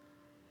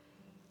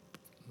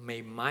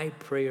 may my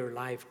prayer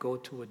life go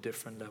to a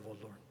different level,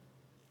 Lord.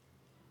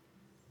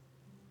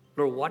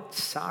 Lord, what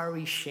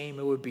sorry shame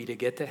it would be to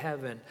get to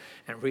heaven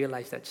and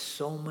realize that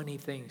so many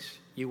things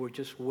you were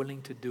just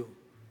willing to do.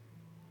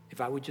 If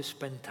I would just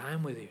spend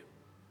time with you.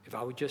 If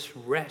I would just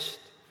rest,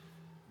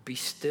 be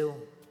still.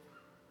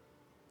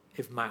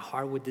 If my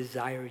heart would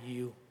desire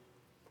you.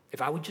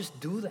 If I would just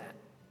do that,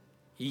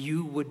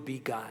 you would be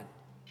God.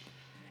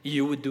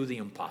 You would do the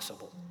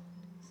impossible.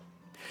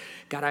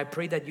 God, I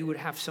pray that you would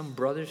have some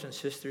brothers and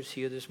sisters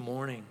here this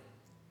morning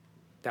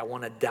that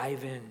want to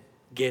dive in,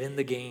 get in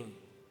the game.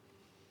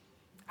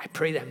 I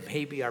pray that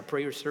maybe our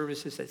prayer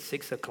services at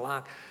 6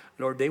 o'clock,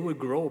 Lord, they would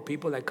grow.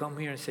 People that come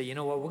here and say, you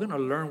know what, we're going to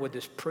learn what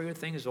this prayer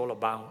thing is all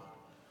about.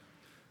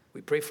 We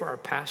pray for our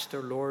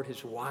pastor, Lord,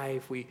 his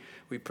wife. We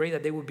pray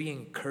that they would be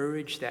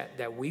encouraged,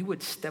 that we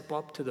would step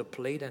up to the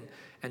plate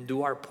and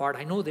do our part.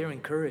 I know they're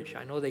encouraged.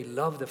 I know they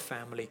love the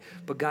family.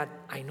 But God,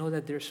 I know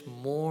that there's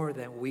more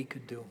that we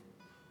could do.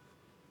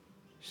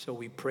 So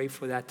we pray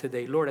for that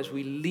today. Lord, as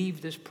we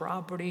leave this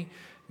property,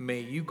 may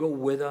you go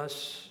with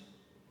us.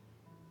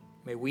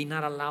 May we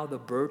not allow the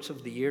birds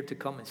of the air to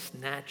come and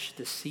snatch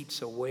the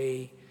seeds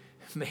away.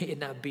 May it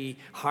not be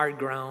hard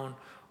ground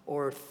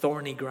or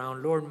thorny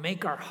ground. Lord,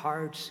 make our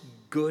hearts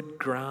good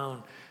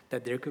ground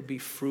that there could be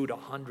fruit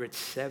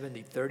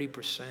 170,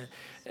 30%.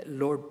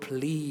 Lord,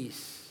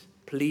 please,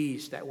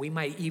 that we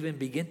might even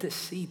begin to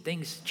see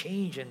things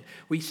change. And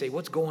we say,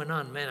 what's going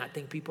on? Man, I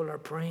think people are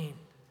praying.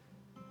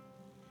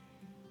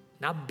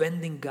 Not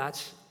bending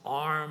God's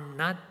arm,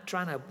 not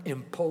trying to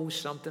impose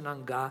something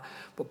on God,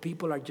 but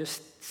people are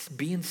just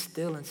being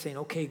still and saying,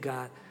 okay,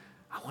 God,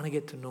 I want to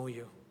get to know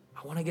you.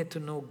 I want to get to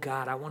know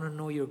God. I want to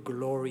know your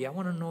glory. I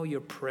want to know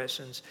your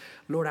presence.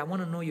 Lord, I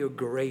want to know your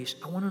grace.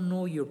 I want to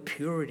know your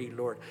purity,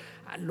 Lord.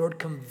 Lord,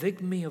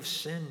 convict me of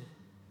sin.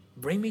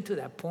 Bring me to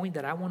that point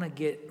that I want to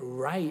get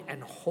right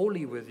and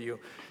holy with you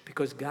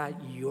because, God,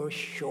 you're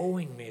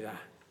showing me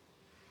that.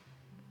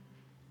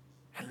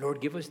 And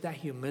Lord, give us that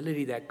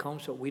humility that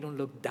comes so we don't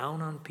look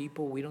down on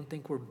people. We don't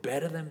think we're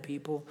better than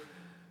people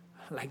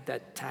like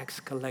that tax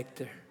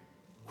collector.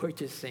 We're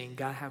just saying,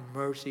 God, have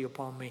mercy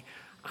upon me.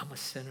 I'm a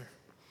sinner.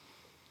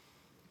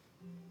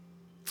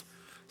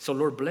 So,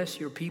 Lord, bless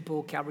your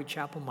people, Calvary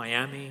Chapel,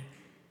 Miami.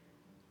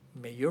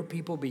 May your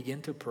people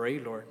begin to pray,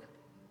 Lord.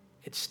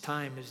 It's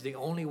time. It's the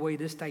only way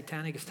this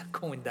Titanic is not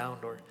going down,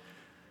 Lord.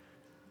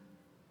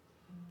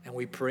 And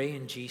we pray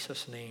in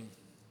Jesus' name.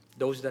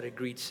 Those that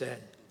agreed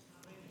said,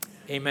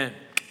 amen.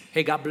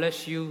 Hey, God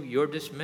bless you. You're dismissed.